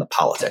represented in the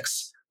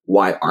politics.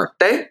 Why aren't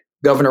they?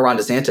 Governor Ron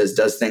DeSantis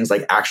does things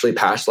like actually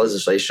pass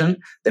legislation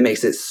that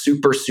makes it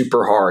super,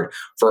 super hard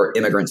for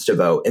immigrants to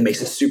vote. It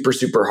makes it super,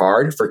 super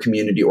hard for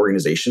community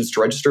organizations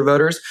to register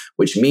voters,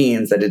 which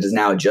means that it is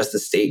now just the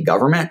state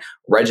government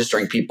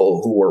registering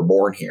people who were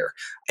born here.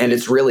 And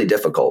it's really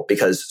difficult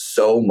because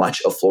so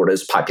much of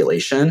Florida's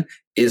population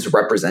is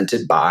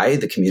represented by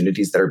the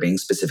communities that are being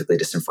specifically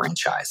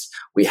disenfranchised.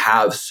 We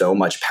have so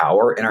much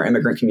power in our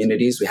immigrant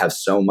communities. We have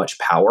so much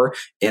power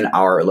in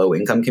our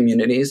low-income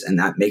communities, and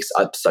that makes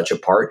up such a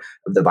part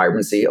of the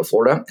vibrancy of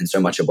Florida and so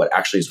much of what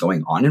actually is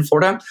going on in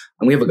Florida.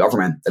 And we have a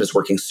government that is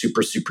working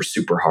super, super,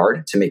 super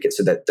hard to make it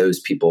so that those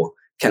people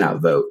cannot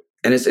vote.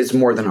 And it's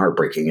more than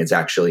heartbreaking. It's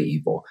actually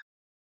evil.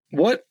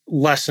 What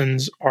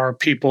lessons are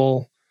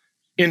people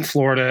in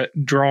Florida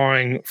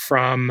drawing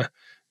from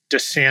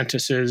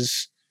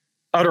DeSantis's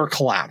utter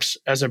collapse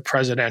as a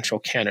presidential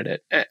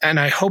candidate? And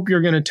I hope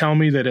you're going to tell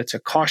me that it's a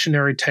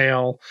cautionary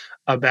tale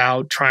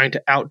about trying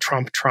to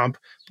out-Trump Trump,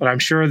 but I'm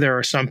sure there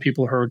are some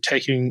people who are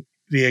taking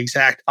the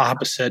exact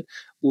opposite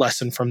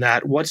lesson from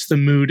that. What's the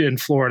mood in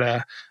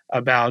Florida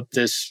about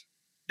this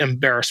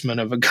embarrassment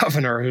of a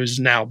governor who's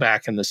now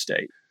back in the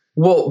state?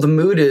 Well, the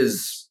mood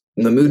is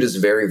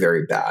very,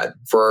 very bad.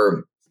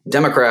 For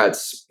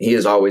Democrats, he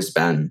has always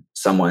been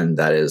someone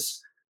that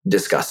is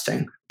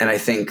disgusting. And I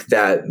think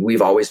that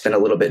we've always been a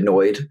little bit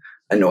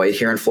annoyed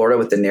here in Florida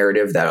with the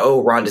narrative that,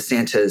 Ron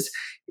DeSantis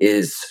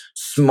is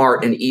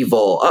smart and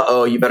evil.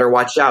 You better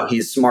watch out.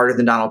 He's smarter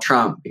than Donald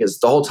Trump. Because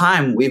the whole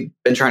time we've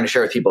been trying to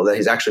share with people that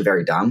he's actually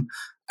very dumb.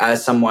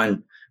 As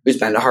someone who's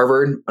been to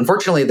Harvard,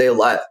 unfortunately, they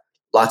let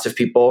lots of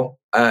people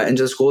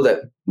into the school that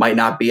might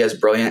not be as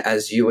brilliant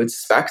as you would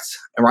suspect.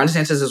 And Ron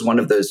DeSantis is one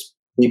of those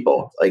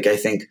people. I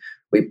think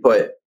we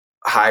put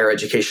higher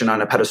education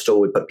on a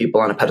pedestal, we put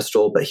people on a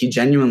pedestal, but he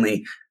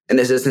genuinely, and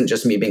this isn't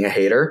just me being a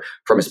hater,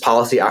 from his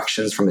policy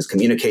actions, from his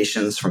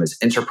communications, from his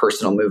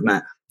interpersonal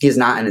movement, he is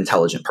not an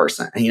intelligent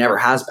person, and he never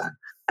has been.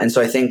 And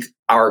so I think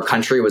our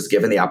country was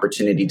given the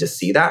opportunity to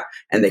see that,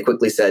 and they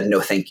quickly said,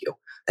 no, thank you.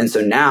 And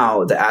so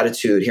now the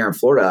attitude here in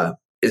Florida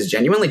is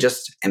genuinely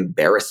just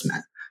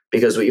embarrassment.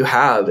 because what you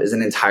have is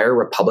an entire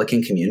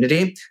Republican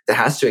community that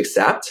has to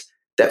accept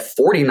that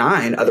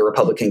 49 other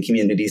Republican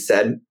communities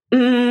said,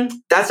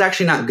 that's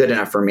actually not good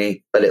enough for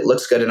me, but it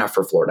looks good enough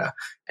for Florida.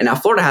 And now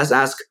Florida has to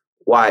ask,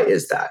 why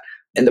is that?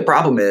 And the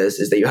problem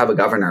is that you have a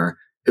governor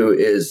who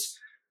is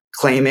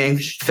claiming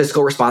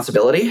fiscal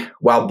responsibility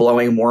while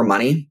blowing more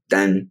money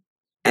than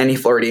any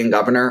Floridian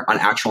governor on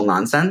actual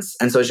nonsense.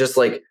 And so it's just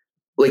like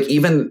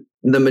even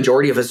the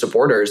majority of his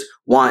supporters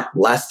want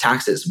less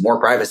taxes, more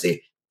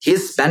privacy.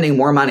 He's spending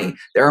more money.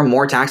 There are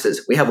more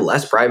taxes. We have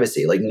less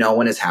privacy. Like no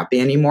one is happy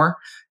anymore.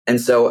 And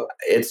so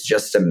it's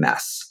just a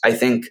mess. I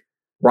think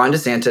Ron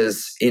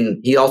DeSantis,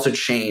 he also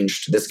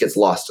changed, this gets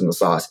lost in the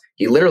sauce.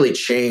 He literally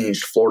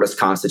changed Florida's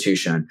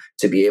constitution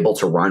to be able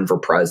to run for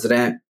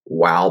president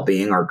while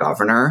being our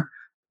governor.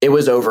 It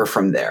was over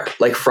from there.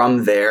 Like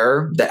from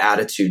there, the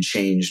attitude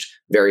changed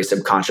very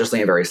subconsciously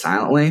and very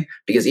silently,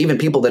 because even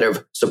people that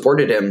have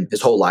supported him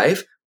his whole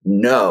life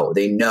know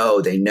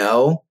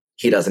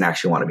he doesn't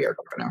actually want to be our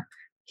governor.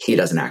 He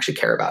doesn't actually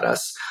care about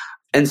us.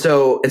 And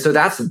so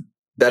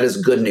that is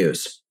good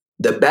news.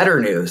 The better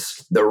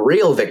news, the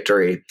real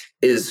victory,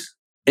 is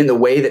in the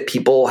way that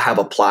people have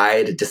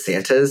applied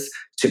DeSantis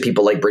to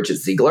people like Bridget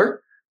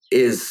Ziegler,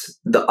 is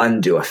the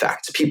undue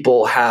effect.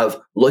 People have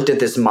looked at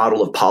this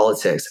model of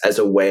politics as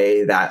a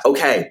way that,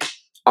 okay,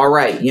 all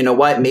right, you know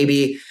what?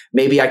 Maybe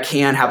I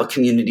can have a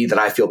community that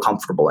I feel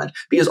comfortable in.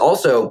 Because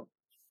also,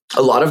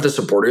 a lot of the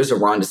supporters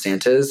of Ron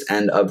DeSantis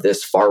and of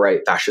this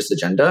far-right fascist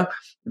agenda,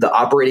 the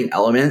operating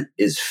element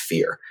is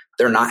fear.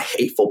 They're not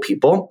hateful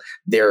people.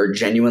 They're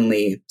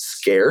genuinely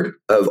scared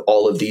of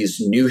all of these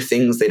new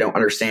things they don't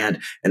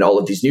understand and all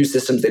of these new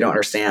systems they don't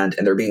understand.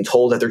 And they're being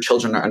told that their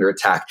children are under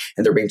attack.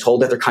 And they're being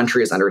told that their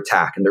country is under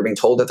attack. And they're being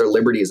told that their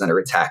liberty is under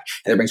attack.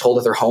 And they're being told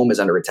that their home is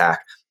under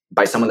attack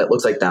by someone that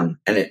looks like them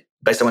and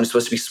by someone who's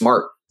supposed to be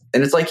smart.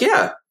 And it's like,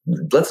 yeah,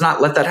 let's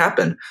not let that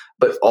happen.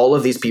 But all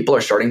of these people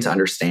are starting to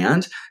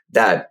understand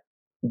that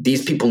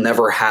these people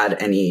never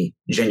had any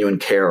genuine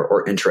care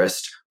or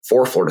interest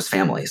for Florida's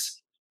families.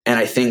 And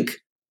I think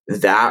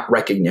that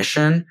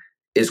recognition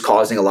is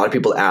causing a lot of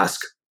people to ask,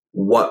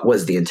 what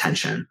was the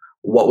intention?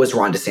 What was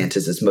Ron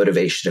DeSantis'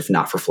 motivation if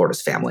not for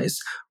Florida's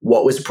families?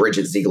 What was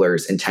Bridget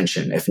Ziegler's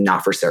intention if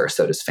not for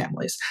Sarasota's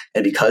families?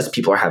 And because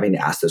people are having to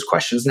ask those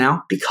questions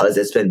now, because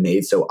it's been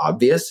made so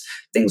obvious,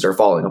 things are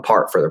falling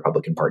apart for the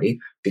Republican Party.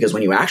 Because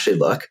when you actually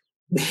look,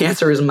 the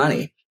answer is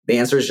money. The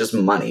answer is just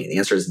money. The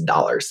answer is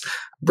dollars.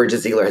 Bridget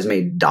Ziegler has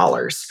made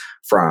dollars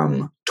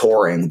from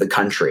touring the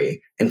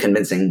country and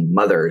convincing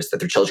mothers that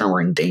their children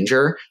were in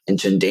danger and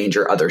to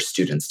endanger other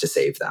students to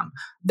save them.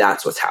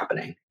 That's what's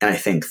happening. And I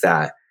think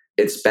that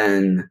it's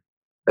been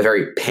a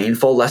very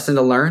painful lesson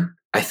to learn.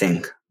 I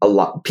think a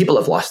lot people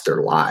have lost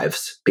their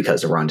lives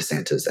because of Ron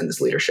DeSantis and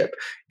his leadership.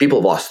 People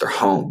have lost their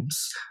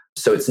homes.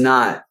 So it's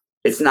not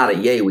a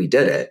yay, we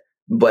did it,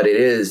 but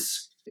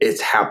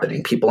it's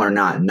happening. People are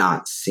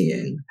not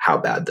seeing how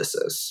bad this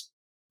is.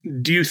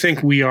 Do you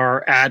think we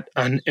are at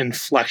an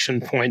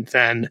inflection point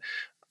then?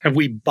 Have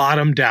we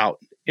bottomed out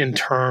in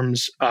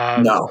terms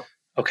of... No.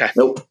 Okay.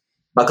 Nope.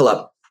 Buckle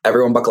up.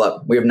 Everyone buckle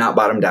up. We have not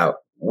bottomed out.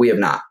 We have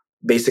not.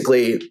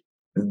 Basically,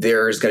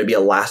 there's going to be a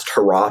last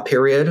hurrah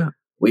period.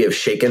 We have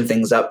shaken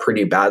things up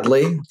pretty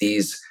badly.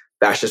 These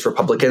fascist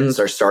Republicans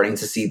are starting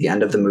to see the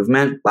end of the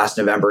movement. Last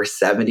November,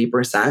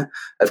 70%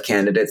 of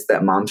candidates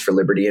that Moms for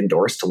Liberty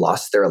endorsed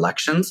lost their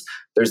elections.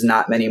 There's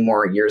not many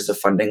more years of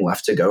funding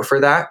left to go for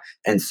that.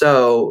 And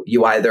so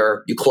you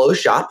close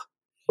shop,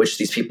 which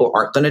these people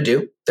aren't going to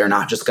do. They're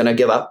not just going to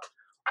give up.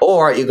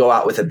 Or you go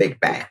out with a big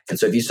bang. And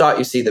so if you saw it,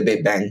 you see the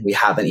big bang. We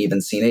haven't even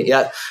seen it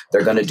yet.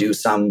 They're going to do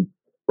some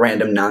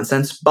random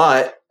nonsense.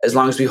 But as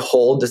long as we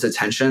hold this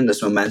attention,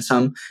 this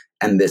momentum,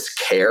 and this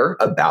care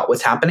about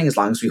what's happening, as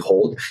long as we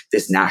hold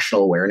this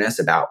national awareness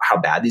about how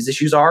bad these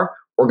issues are,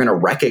 we're going to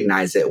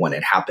recognize it when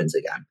it happens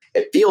again.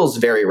 It feels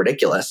very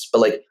ridiculous, but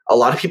like a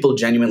lot of people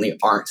genuinely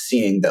aren't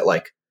seeing that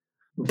like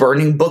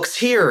burning books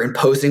here and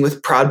posing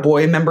with Proud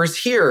Boy members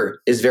here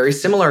is very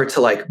similar to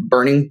like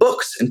burning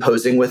books and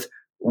posing with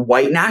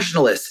white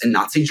nationalists in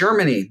Nazi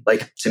Germany.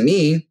 Like to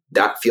me,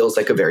 that feels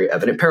like a very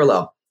evident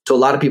parallel. To a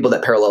lot of people,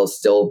 that parallel is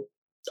still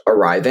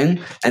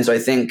arriving. And so I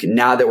think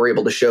now that we're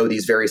able to show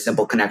these very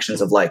simple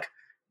connections of like,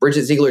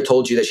 Bridget Ziegler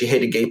told you that she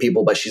hated gay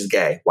people, but she's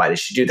gay. Why did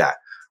she do that?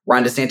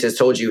 Ron DeSantis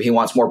told you he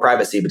wants more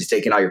privacy, but he's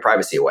taking all your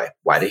privacy away.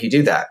 Why did he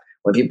do that?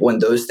 When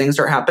those things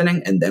are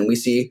happening and then we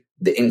see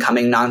the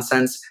incoming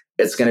nonsense,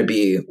 it's going to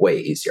be way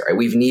easier.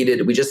 We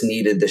just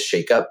needed this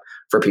shakeup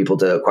for people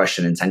to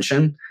question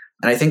intention.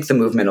 And I think the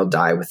movement will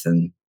die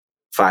within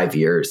 5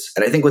 years.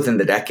 And I think within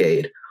the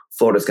decade,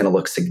 Florida's going to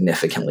look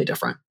significantly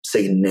different.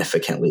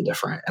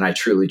 And I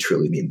truly,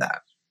 truly mean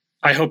that.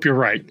 I hope you're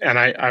right. And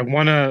I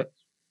want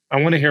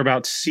to hear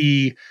about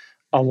C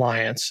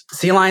Alliance.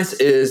 C Alliance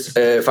is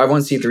a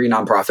 501c3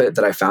 nonprofit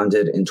that I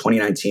founded in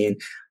 2019.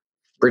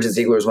 Bridget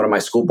Ziegler is one of my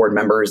school board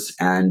members,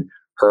 and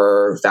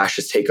her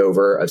fascist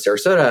takeover of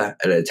Sarasota,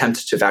 an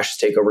attempt to fascist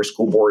take over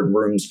school board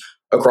rooms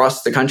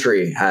across the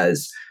country,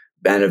 has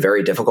been a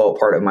very difficult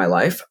part of my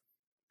life.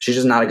 she's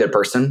just not a good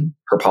person.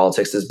 Her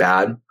politics is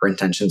bad. Her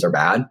intentions are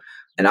bad.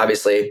 And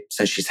obviously,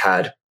 since she's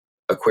had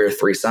a queer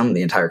threesome,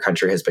 the entire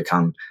country has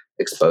become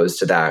exposed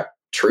to that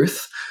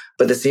truth.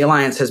 But the Sea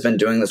Alliance has been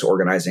doing this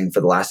organizing for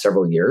the last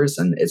several years,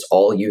 and it's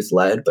all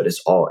youth-led, but it's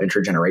all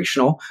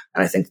intergenerational.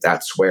 And I think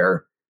that's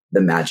where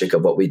the magic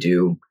of what we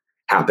do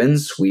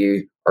happens.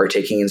 We are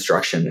taking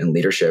instruction and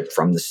leadership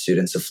from the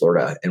students of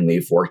Florida, and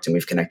we've worked and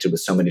we've connected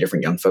with so many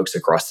different young folks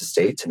across the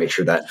state to make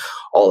sure that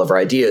all of our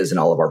ideas and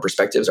all of our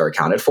perspectives are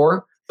accounted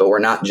for. But we're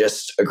not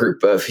just a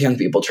group of young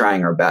people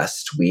trying our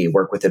best. We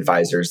work with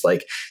advisors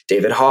like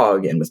David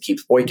Hogg and with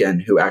Keith Boykin,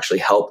 who actually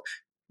help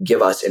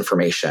give us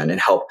information and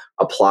help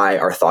apply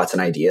our thoughts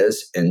and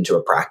ideas into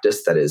a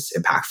practice that is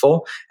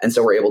impactful. And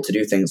so we're able to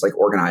do things like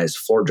organize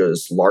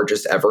Florida's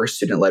largest ever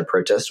student-led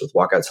protest with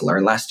Walk Out to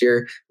Learn last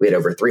year. We had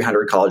over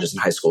 300 colleges and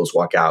high schools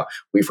walk out.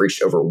 We've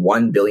reached over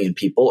 1 billion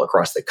people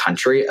across the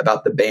country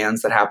about the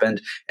bans that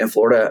happened in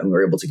Florida. And we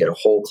were able to get a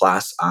whole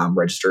class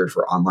registered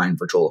for online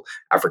virtual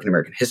African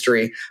American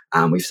history.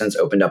 We've since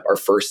opened up our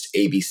first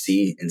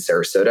ABC in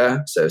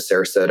Sarasota. So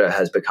Sarasota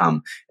has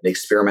become an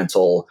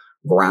experimental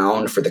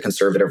ground for the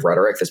conservative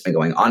rhetoric that's been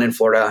going on in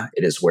Florida.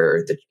 It is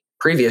where the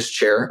previous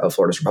chair of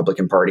Florida's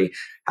Republican Party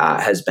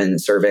has been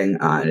serving.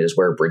 And it is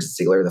where Bridget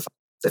Ziegler,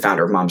 the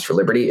founder of Moms for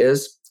Liberty,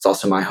 is. It's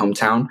also my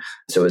hometown.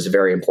 So it was a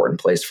very important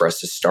place for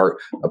us to start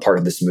a part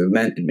of this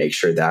movement and make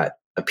sure that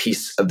a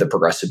piece of the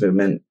progressive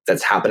movement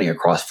that's happening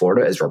across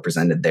Florida is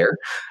represented there.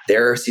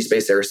 There,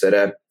 C-Space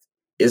Sarasota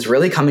is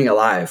really coming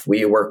alive.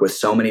 We work with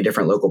so many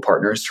different local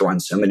partners to run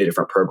so many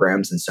different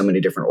programs and so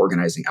many different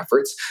organizing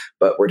efforts.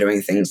 But we're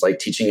doing things like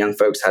teaching young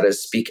folks how to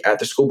speak at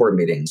the school board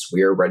meetings.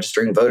 We are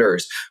registering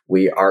voters.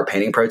 We are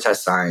painting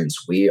protest signs.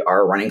 We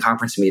are running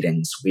conference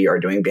meetings. We are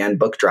doing banned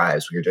book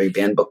drives. We are doing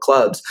banned book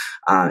clubs.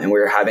 And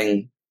we're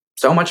having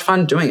so much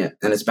fun doing it.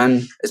 And it's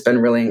been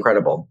really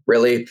incredible.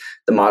 Really,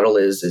 the model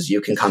is you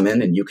can come in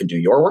and you can do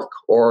your work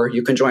or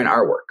you can join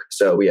our work.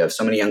 So we have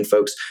so many young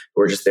folks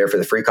who are just there for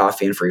the free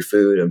coffee and free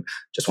food and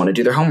just want to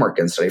do their homework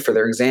and study for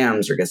their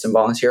exams or get some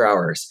volunteer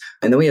hours.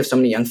 And then we have so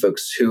many young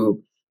folks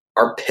who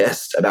are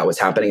pissed about what's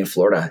happening in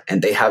Florida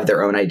and they have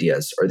their own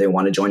ideas or they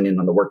want to join in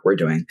on the work we're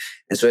doing.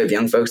 And so we have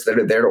young folks that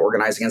are there to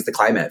organize against the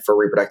climate, for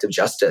reproductive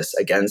justice,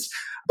 against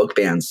book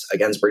bans,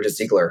 against Bridget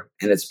Ziegler.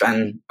 And it's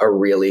been a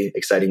really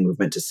exciting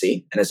movement to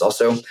see. And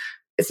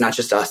it's not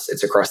just us,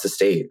 it's across the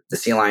state. The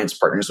Sea Alliance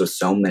partners with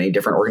so many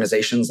different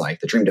organizations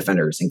like the Dream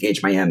Defenders,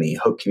 Engage Miami,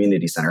 Hope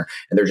Community Center.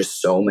 And there are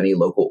just so many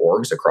local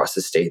orgs across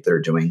the state that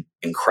are doing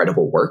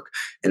incredible work.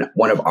 And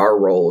one of our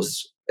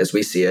roles, as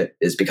we see it,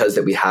 is because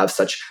that we have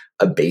such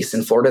a base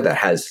in Florida that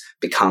has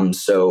become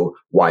so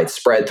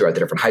widespread throughout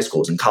the different high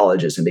schools and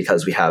colleges. And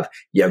because we have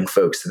young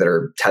folks that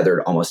are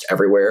tethered almost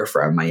everywhere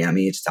from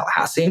Miami to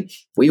Tallahassee,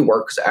 we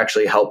work to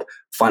actually help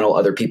funnel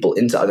other people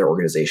into other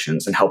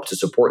organizations and help to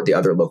support the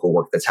other local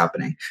work that's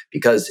happening.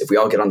 Because if we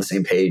all get on the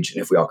same page and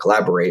if we all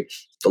collaborate,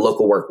 the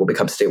local work will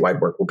become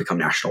statewide work, will become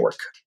national work.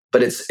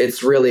 But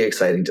it's really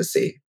exciting to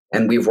see.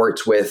 And we've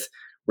worked with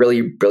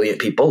really brilliant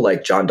people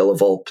like John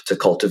DeLaVolpe to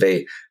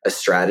cultivate a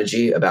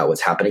strategy about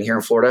what's happening here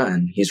in Florida.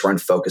 And he's run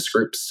focus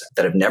groups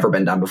that have never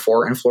been done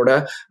before in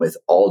Florida with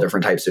all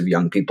different types of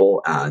young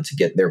people to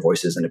get their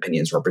voices and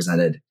opinions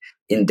represented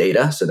in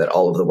data so that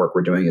all of the work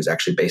we're doing is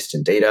actually based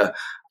in data.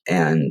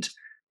 And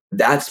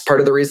that's part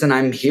of the reason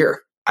I'm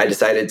here. I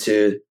decided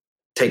to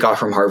take off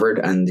from Harvard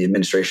and the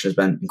administration has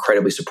been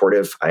incredibly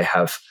supportive. I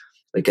have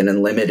like an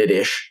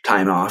unlimited-ish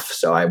time off.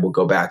 So I will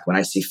go back when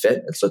I see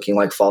fit. It's looking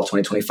like fall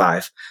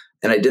 2025.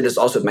 And I did this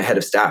also with my head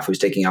of staff who's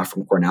taking off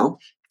from Cornell.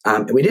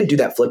 And we didn't do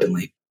that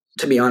flippantly.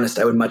 To be honest,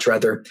 I would much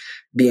rather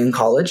be in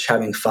college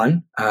having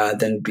fun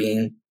than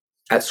being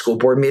at school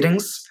board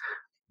meetings.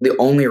 The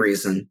only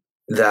reason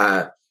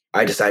that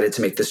I decided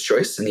to make this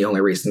choice, and the only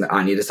reason that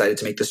Anya decided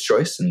to make this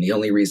choice, and the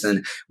only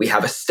reason we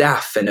have a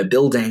staff and a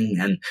building,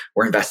 and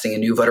we're investing in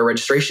new voter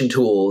registration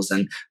tools,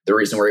 and the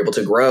reason we're able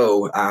to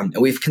grow, and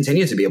we've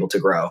continued to be able to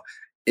grow,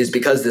 is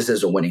because this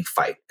is a winning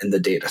fight, and the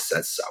data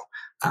says so.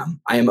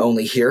 I am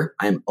only here.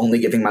 I am only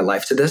giving my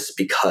life to this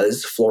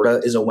because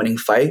Florida is a winning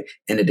fight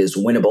and it is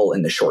winnable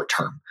in the short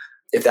term.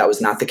 If that was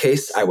not the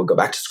case, I would go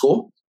back to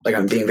school. Like,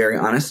 I'm being very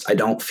honest. I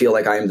don't feel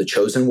like I am the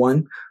chosen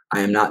one.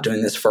 I am not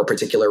doing this for a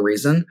particular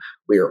reason.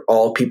 We are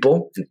all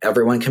people and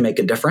everyone can make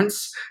a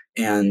difference.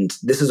 And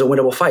this is a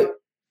winnable fight.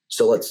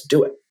 So let's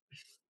do it.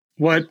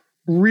 What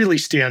really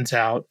stands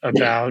out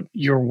about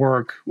your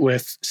work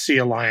with Sea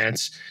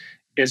Alliance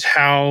is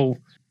how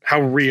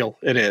real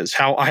it is,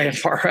 how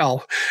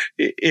IFRL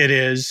it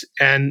is.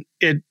 And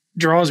it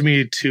draws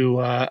me to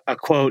a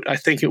quote, I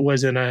think it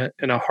was in a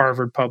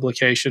Harvard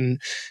publication,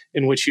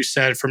 in which you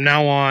said, from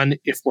now on,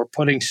 if we're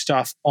putting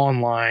stuff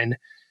online,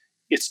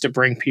 it's to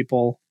bring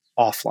people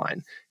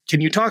offline. Can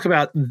you talk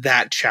about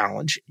that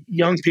challenge?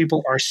 Young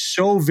people are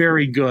so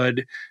very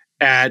good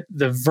at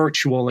the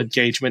virtual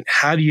engagement.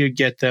 How do you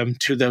get them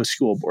to those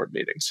school board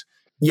meetings?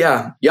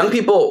 Yeah, young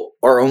people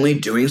are only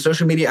doing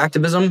social media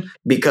activism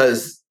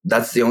because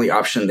that's the only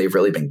option they've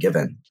really been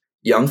given.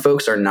 Young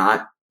folks are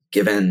not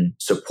given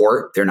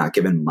support. They're not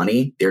given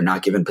money. They're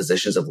not given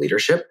positions of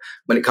leadership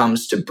when it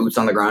comes to boots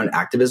on the ground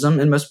activism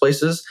in most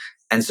places.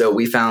 And so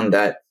we found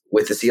that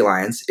with the Sea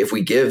Alliance, if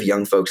we give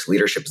young folks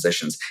leadership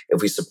positions,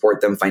 if we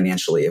support them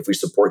financially, if we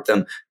support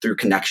them through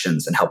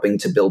connections and helping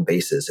to build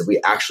bases, if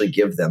we actually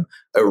give them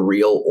a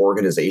real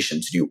organization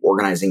to do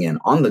organizing in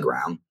on the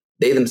ground,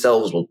 they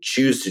themselves will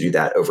choose to do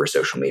that over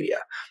social media.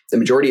 The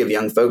majority of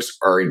young folks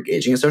are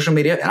engaging in social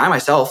media, and I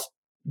myself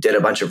did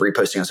a bunch of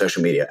reposting on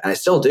social media, and I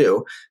still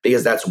do,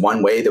 because that's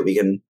one way that we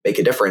can make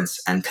a difference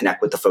and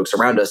connect with the folks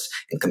around us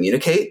and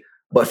communicate.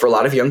 But for a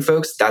lot of young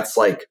folks, that's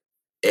like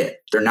it.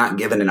 They're not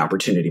given an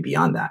opportunity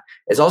beyond that.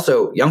 It's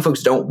also, young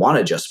folks don't want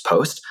to just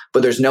post,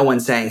 but there's no one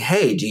saying,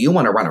 hey, do you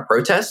want to run a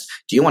protest?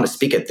 Do you want to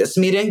speak at this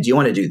meeting? Do you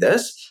want to do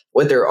this?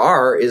 What there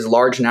are is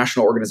large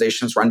national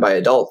organizations run by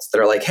adults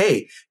that are like,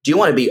 hey, do you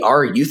want to be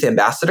our youth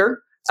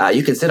ambassador?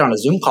 You can sit on a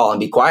Zoom call and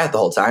be quiet the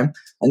whole time.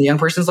 And the young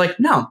person's like,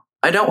 no,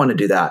 I don't want to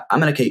do that.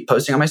 I'm going to keep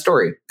posting on my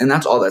story. And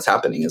that's all that's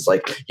happening, is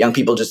like young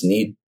people just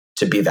need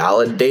to be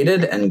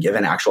validated and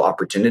given actual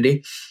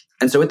opportunity.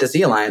 And so with the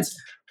Sea Alliance,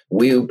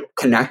 we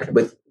connect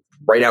with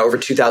right now over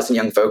 2,000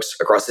 young folks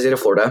across the state of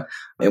Florida,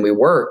 and we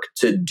work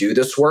to do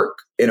this work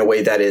in a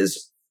way that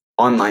is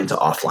online to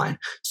offline.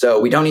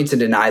 So we don't need to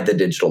deny the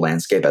digital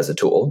landscape as a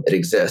tool. It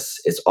exists.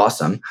 It's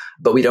awesome.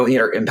 But we don't need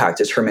our impact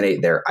to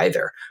terminate there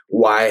either.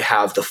 Why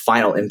have the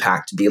final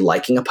impact be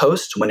liking a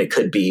post when it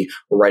could be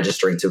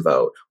registering to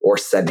vote, or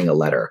sending a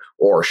letter,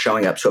 or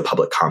showing up to a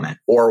public comment,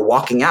 or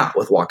walking out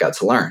with Walk Out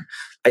to Learn?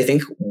 I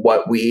think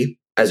what we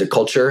as a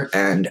culture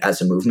and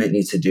as a movement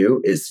need to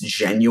do is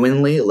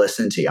genuinely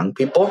listen to young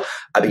people,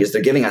 because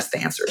they're giving us the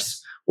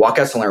answers. Walk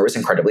Out to Learn was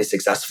incredibly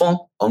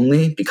successful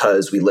only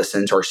because we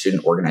listened to our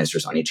student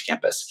organizers on each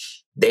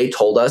campus. They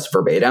told us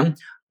verbatim,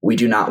 we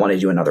do not want to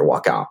do another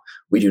walkout.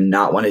 We do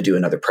not want to do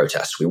another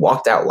protest. We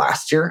walked out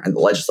last year and the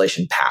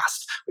legislation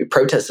passed. We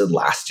protested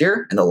last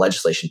year and the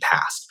legislation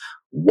passed.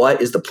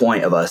 What is the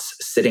point of us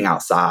sitting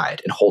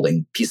outside and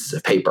holding pieces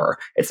of paper?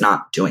 It's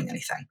not doing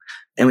anything.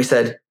 And we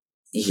said,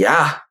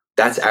 yeah,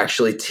 that's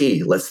actually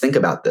T. Let's think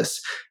about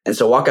this. And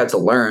so Walk Out to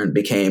Learn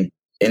became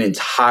and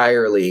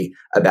entirely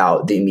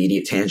about the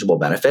immediate tangible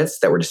benefits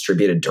that were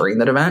distributed during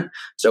that event.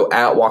 So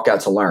at Walk Out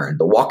to Learn,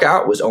 the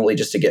walkout was only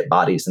just to get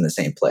bodies in the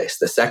same place.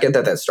 The second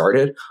that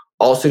started,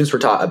 all students were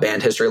taught a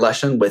band history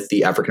lesson with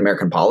the African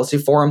American Policy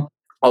Forum.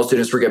 All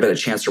students were given a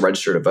chance to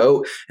register to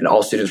vote, and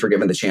all students were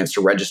given the chance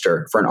to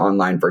register for an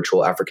online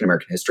virtual African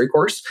American history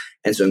course.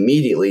 And so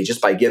immediately, just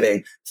by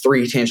giving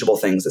 3 tangible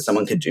things that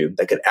someone could do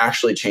that could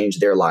actually change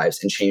their lives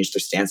and change their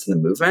stance in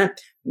the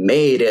movement,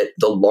 made it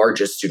the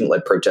largest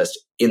student-led protest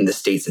in the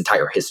state's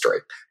entire history.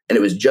 And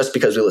it was just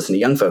because we listened to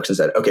young folks and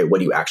said, okay, what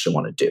do you actually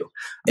want to do?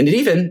 And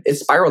it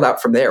spiraled out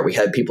from there. We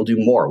had people do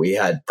more. We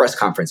had press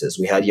conferences.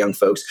 We had young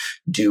folks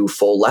do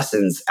full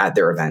lessons at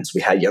their events. We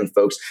had young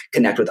folks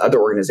connect with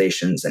other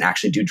organizations and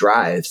actually do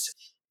drives.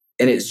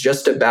 And it's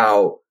just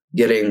about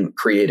getting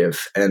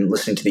creative and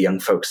listening to the young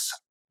folks.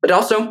 But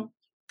also,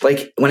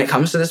 like when it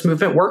comes to this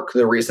movement work,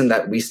 the reason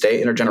that we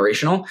stay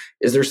intergenerational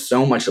is there's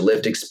so much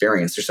lived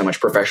experience. There's so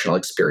much professional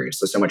experience.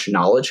 There's so much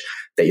knowledge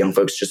that young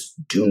folks just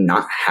do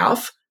not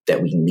have,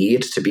 that we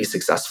need to be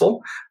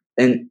successful.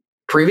 And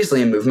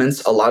previously in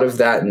movements, a lot of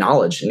that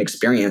knowledge and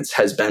experience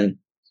has been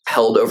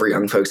held over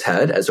young folks'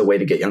 head as a way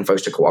to get young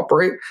folks to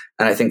cooperate.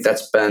 And I think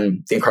that's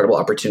been the incredible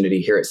opportunity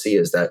here at Sea,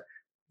 is that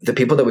the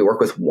people that we work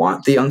with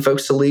want the young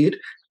folks to lead.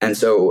 And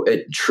so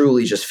it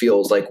truly just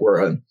feels like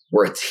we're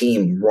a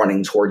team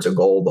running towards a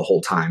goal the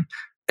whole time.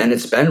 And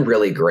it's been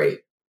really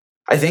great.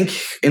 I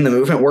think in the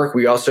movement work,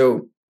 we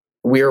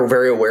are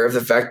very aware of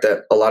the fact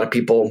that a lot of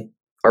people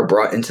are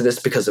brought into this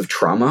because of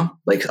trauma.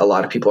 Like a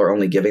lot of people are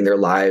only giving their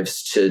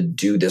lives to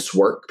do this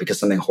work because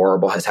something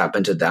horrible has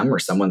happened to them or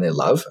someone they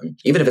love. And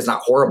even if it's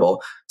not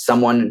horrible,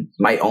 someone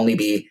might only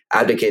be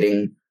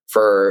advocating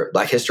for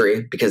Black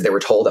history because they were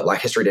told that Black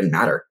history didn't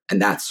matter.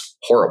 And that's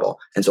horrible.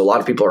 And so a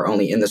lot of people are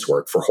only in this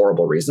work for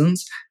horrible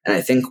reasons. And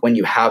I think when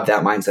you have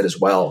that mindset as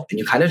well, and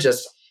you kind of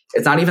just,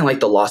 it's not even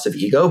like the loss of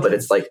ego, but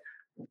it's like,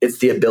 it's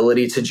the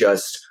ability to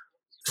just,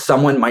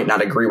 someone might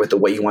not agree with the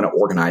way you want to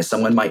organize.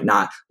 Someone might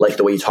not like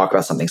the way you talk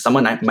about something.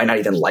 Someone might not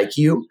even like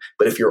you.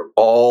 But if you're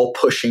all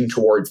pushing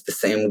towards the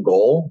same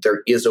goal,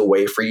 there is a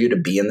way for you to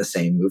be in the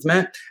same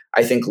movement.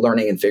 I think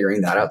learning and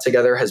figuring that out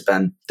together has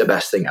been the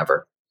best thing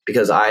ever,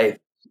 because I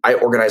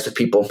organize with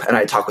people and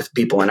I talk with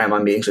people and I'm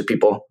on meetings with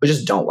people who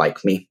just don't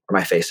like me or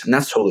my face. And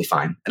that's totally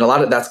fine. And a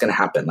lot of that's going to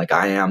happen. Like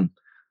I am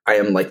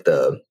like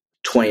the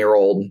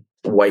 20-year-old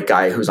white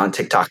guy who's on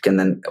TikTok and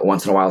then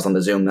once in a while is on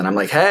the Zoom. Then I'm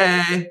like,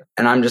 hey,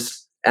 and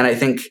I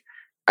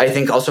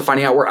think also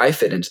finding out where I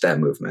fit into that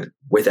movement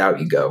without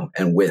ego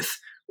and with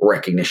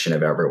recognition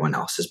of everyone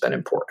else has been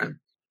important.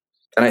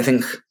 And I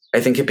think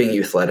it being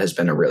youth-led has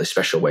been a really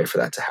special way for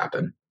that to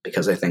happen,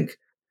 because I think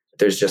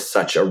there's just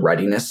such a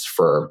readiness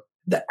for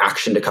the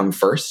action to come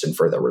first and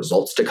for the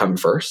results to come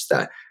first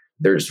that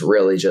there's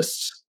really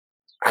just,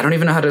 I don't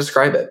even know how to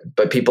describe it,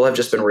 but people have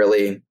just been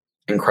really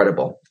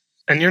incredible.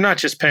 And you're not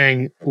just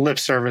paying lip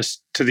service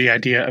to the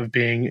idea of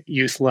being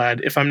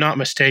youth-led. If I'm not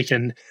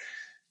mistaken,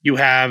 you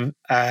have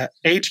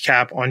age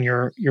cap on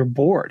your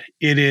board.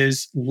 It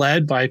is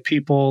led by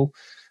people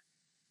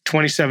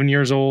 27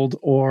 years old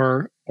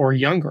or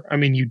younger. I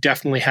mean, you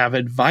definitely have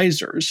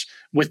advisors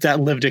with that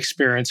lived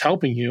experience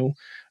helping you,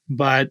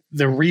 but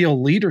the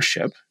real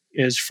leadership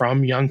is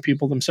from young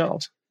people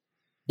themselves.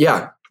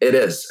 Yeah, it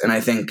is. And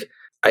I think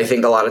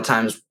a lot of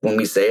times when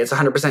we say it's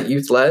 100%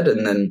 youth led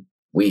and then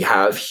we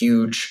have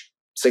huge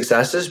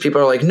successes,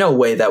 people are like, no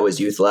way that was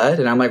youth led.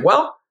 And I'm like,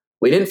 well,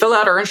 we didn't fill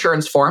out our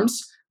insurance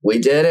forms. We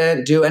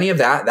didn't do any of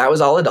that. That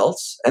was all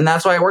adults. And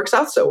that's why it works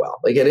out so well.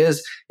 Like it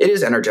is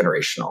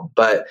intergenerational.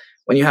 But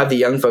when you have the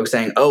young folks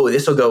saying, oh,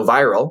 this will go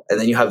viral, and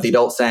then you have the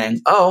adults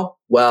saying, oh,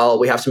 well,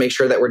 we have to make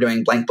sure that we're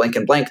doing blank, blank,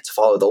 and blank to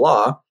follow the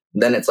law,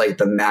 then it's like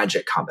the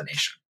magic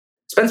combination.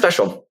 It's been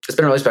special. It's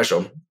been really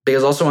special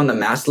because also on the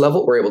mass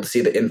level, we're able to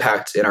see the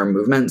impact in our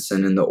movements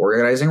and in the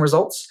organizing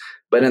results.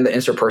 But in the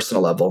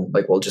interpersonal level,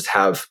 like we'll just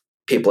have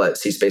people at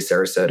C-Space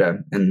Sarasota.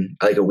 And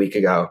like a week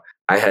ago,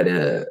 I had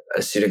a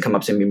student come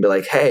up to me and be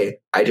like, hey,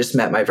 I just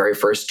met my very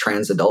first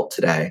trans adult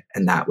today.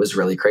 And that was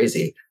really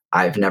crazy.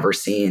 I've never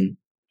seen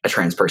a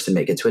trans person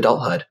make it to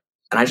adulthood.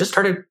 And I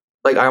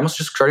almost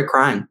just started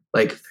crying.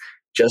 Like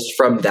just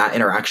from that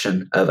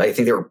interaction of, I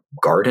think they were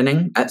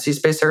gardening at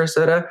C-Space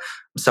Sarasota.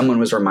 Someone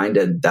was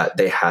reminded that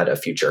they had a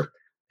future.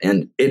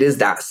 And it is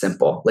that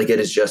simple. Like it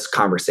is just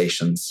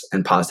conversations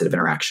and positive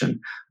interaction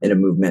in a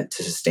movement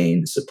to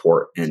sustain,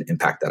 support, and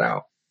impact that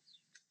out.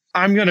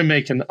 I'm going to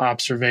make an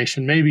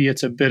observation. Maybe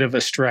it's a bit of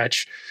a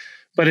stretch,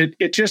 but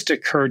it just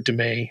occurred to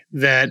me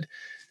that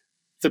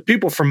the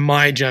people from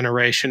my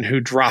generation who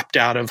dropped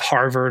out of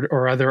Harvard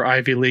or other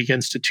Ivy League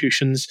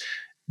institutions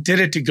did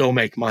it to go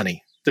make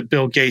money. The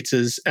Bill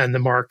Gateses and the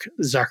Mark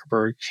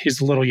Zuckerberg.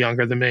 He's a little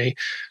younger than me,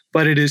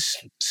 but it is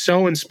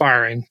so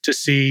inspiring to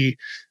see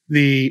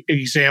the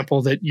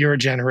example that your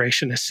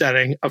generation is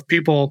setting of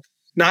people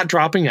not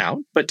dropping out,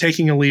 but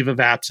taking a leave of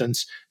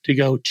absence to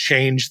go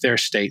change their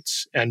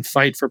states and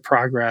fight for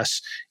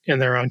progress in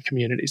their own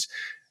communities.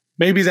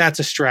 Maybe that's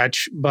a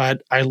stretch,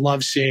 but I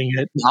love seeing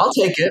it. I'll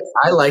take it.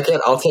 I like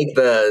it. I'll take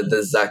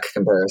the Zuck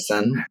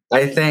comparison.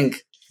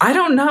 I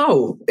don't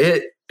know.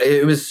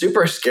 It was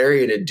super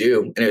scary to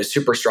do, and it was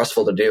super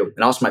stressful to do.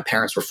 And also my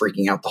parents were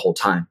freaking out the whole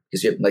time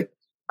because you have, like,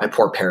 my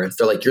poor parents,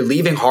 they're like, you're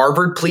leaving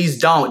Harvard? Please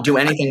don't do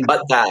anything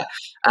but that.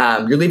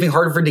 You're leaving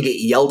Harvard to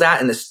get yelled at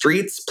in the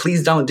streets?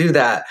 Please don't do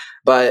that.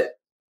 But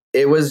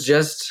it was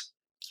just,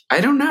 I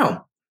don't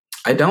know.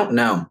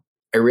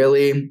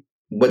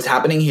 What's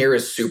happening here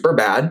is super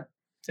bad,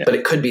 but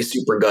it could be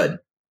super good.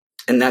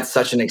 And that's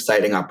such an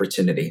exciting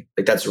opportunity.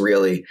 Like that's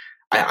really,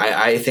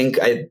 I think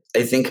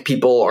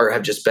people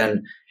have just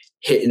been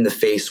hit in the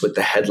face with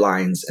the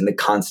headlines and the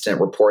constant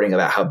reporting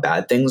about how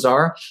bad things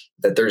are,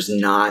 that there's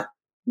not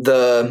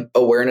the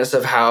awareness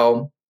of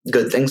how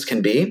good things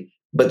can be.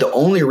 But the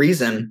only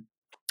reason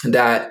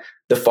that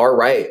the far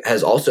right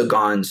has also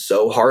gone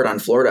so hard on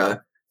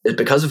Florida is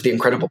because of the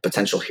incredible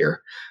potential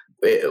here.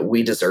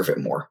 We deserve it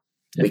more.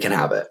 We can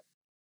have it.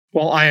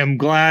 Well, I am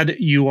glad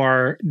you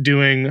are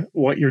doing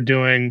what you're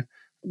doing.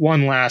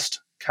 One last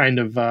kind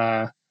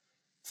of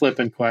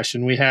flippant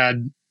question. We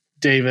had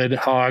David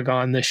Hogg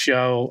on this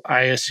show.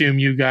 I assume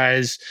you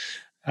guys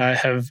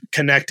have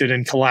connected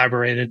and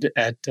collaborated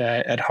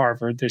at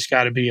Harvard. There's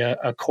got to be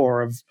a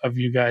core of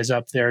you guys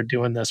up there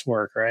doing this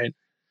work, right?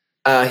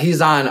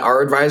 He's on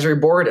our advisory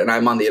board, and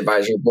I'm on the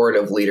advisory board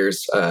of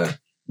Leaders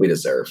We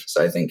Deserve.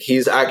 So I think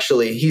he's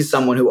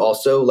someone who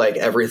also, like,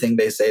 everything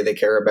they say they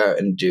care about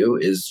and do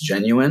is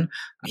genuine.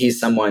 He's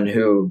someone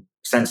who,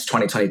 since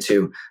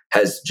 2022,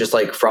 has, just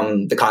like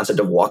from the concept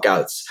of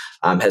walkouts,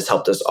 has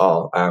helped us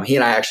all. He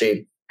and I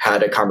actually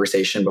had a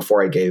conversation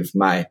before I gave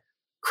my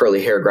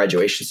curly hair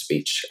graduation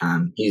speech.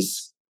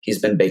 He's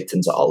been baked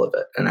into all of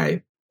it. And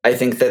I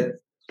think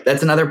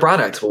that's another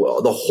product.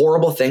 The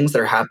horrible things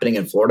that are happening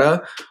in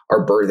Florida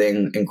are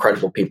birthing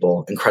incredible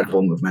people,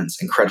 incredible movements,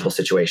 incredible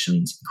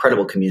situations,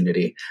 incredible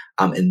community.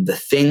 And the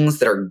things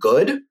that are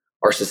good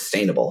are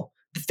sustainable.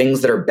 The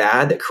things that are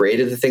bad, that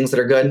created the things that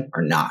are good,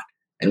 are not.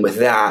 And with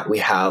that, we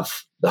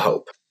have the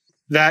hope.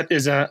 That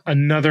is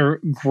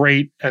another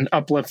great and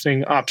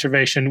uplifting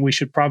observation. We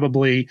should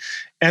probably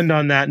end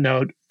on that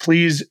note.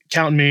 Please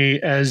count me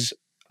as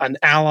an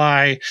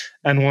ally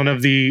and one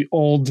of the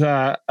old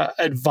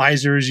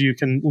advisors you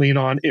can lean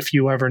on if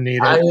you ever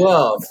need it. I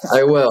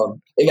will.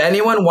 If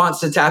anyone wants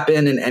to tap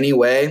in any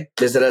way,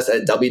 visit us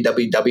at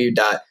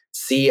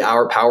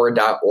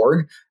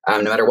www.seeourpower.org.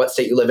 No matter what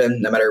state you live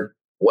in, no matter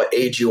what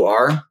age you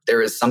are,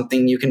 there is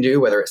something you can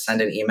do, whether it's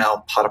send an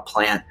email, pot a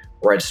plant,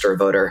 register a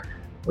voter.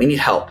 We need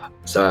help.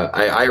 So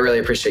I really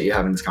appreciate you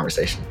having this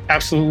conversation.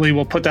 Absolutely.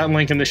 We'll put that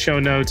link in the show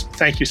notes.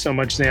 Thank you so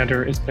much,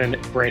 Zander. It's been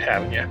great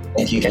having you.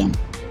 Thank you, Ken.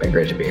 It's been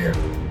great to be here.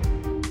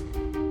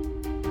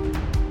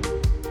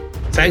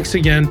 Thanks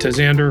again to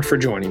Zander for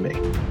joining me.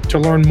 To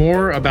learn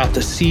more about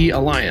the Sea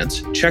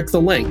Alliance, check the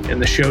link in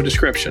the show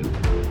description.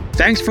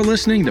 Thanks for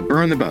listening to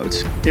Burn the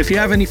Boats. If you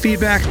have any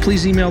feedback,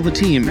 please email the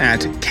team at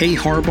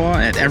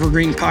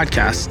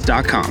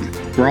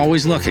kharbaugh@evergreenpodcasts.com. We're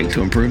always looking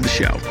to improve the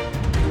show.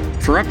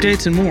 For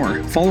updates and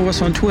more, follow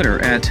us on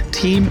Twitter at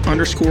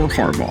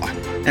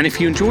 @team_Harbaugh. And if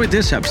you enjoyed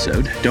this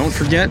episode, don't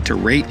forget to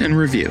rate and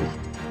review.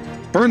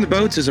 Burn the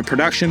Boats is a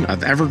production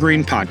of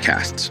Evergreen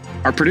Podcasts.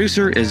 Our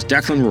producer is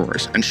Declan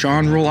Roars, and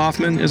Sean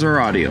Rule-Hoffman is our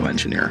audio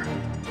engineer.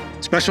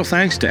 Special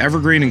thanks to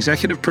Evergreen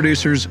executive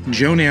producers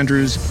Joan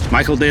Andrews,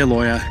 Michael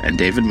DeAloia, and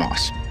David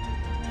Moss.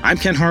 I'm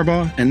Ken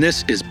Harbaugh, and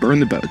this is Burn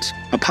the Boats,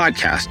 a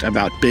podcast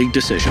about big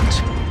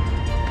decisions.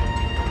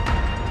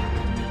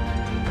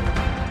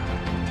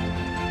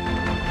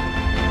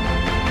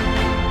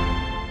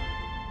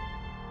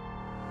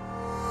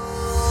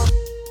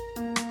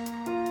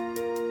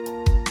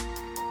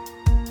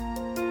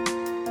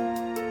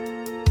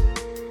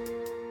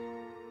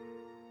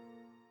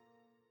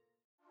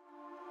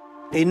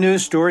 A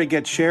news story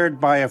gets shared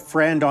by a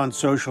friend on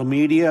social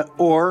media,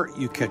 or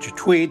you catch a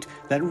tweet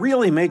that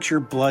really makes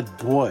your blood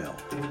boil.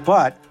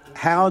 But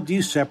how do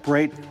you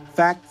separate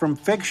fact from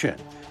fiction?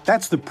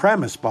 That's the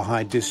premise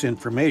behind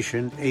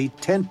Disinformation, a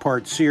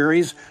 10-part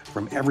series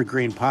from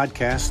Evergreen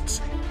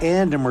Podcasts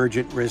and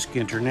Emergent Risk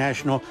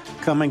International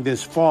coming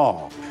this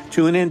fall.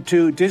 Tune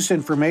into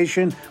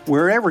Disinformation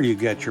wherever you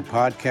get your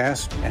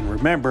podcasts, and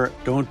remember,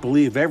 don't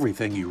believe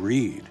everything you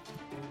read.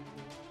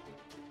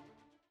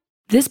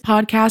 This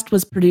podcast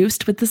was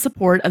produced with the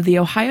support of the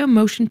Ohio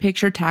Motion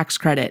Picture Tax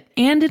Credit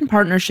and in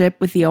partnership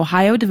with the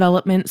Ohio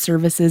Development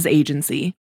Services Agency.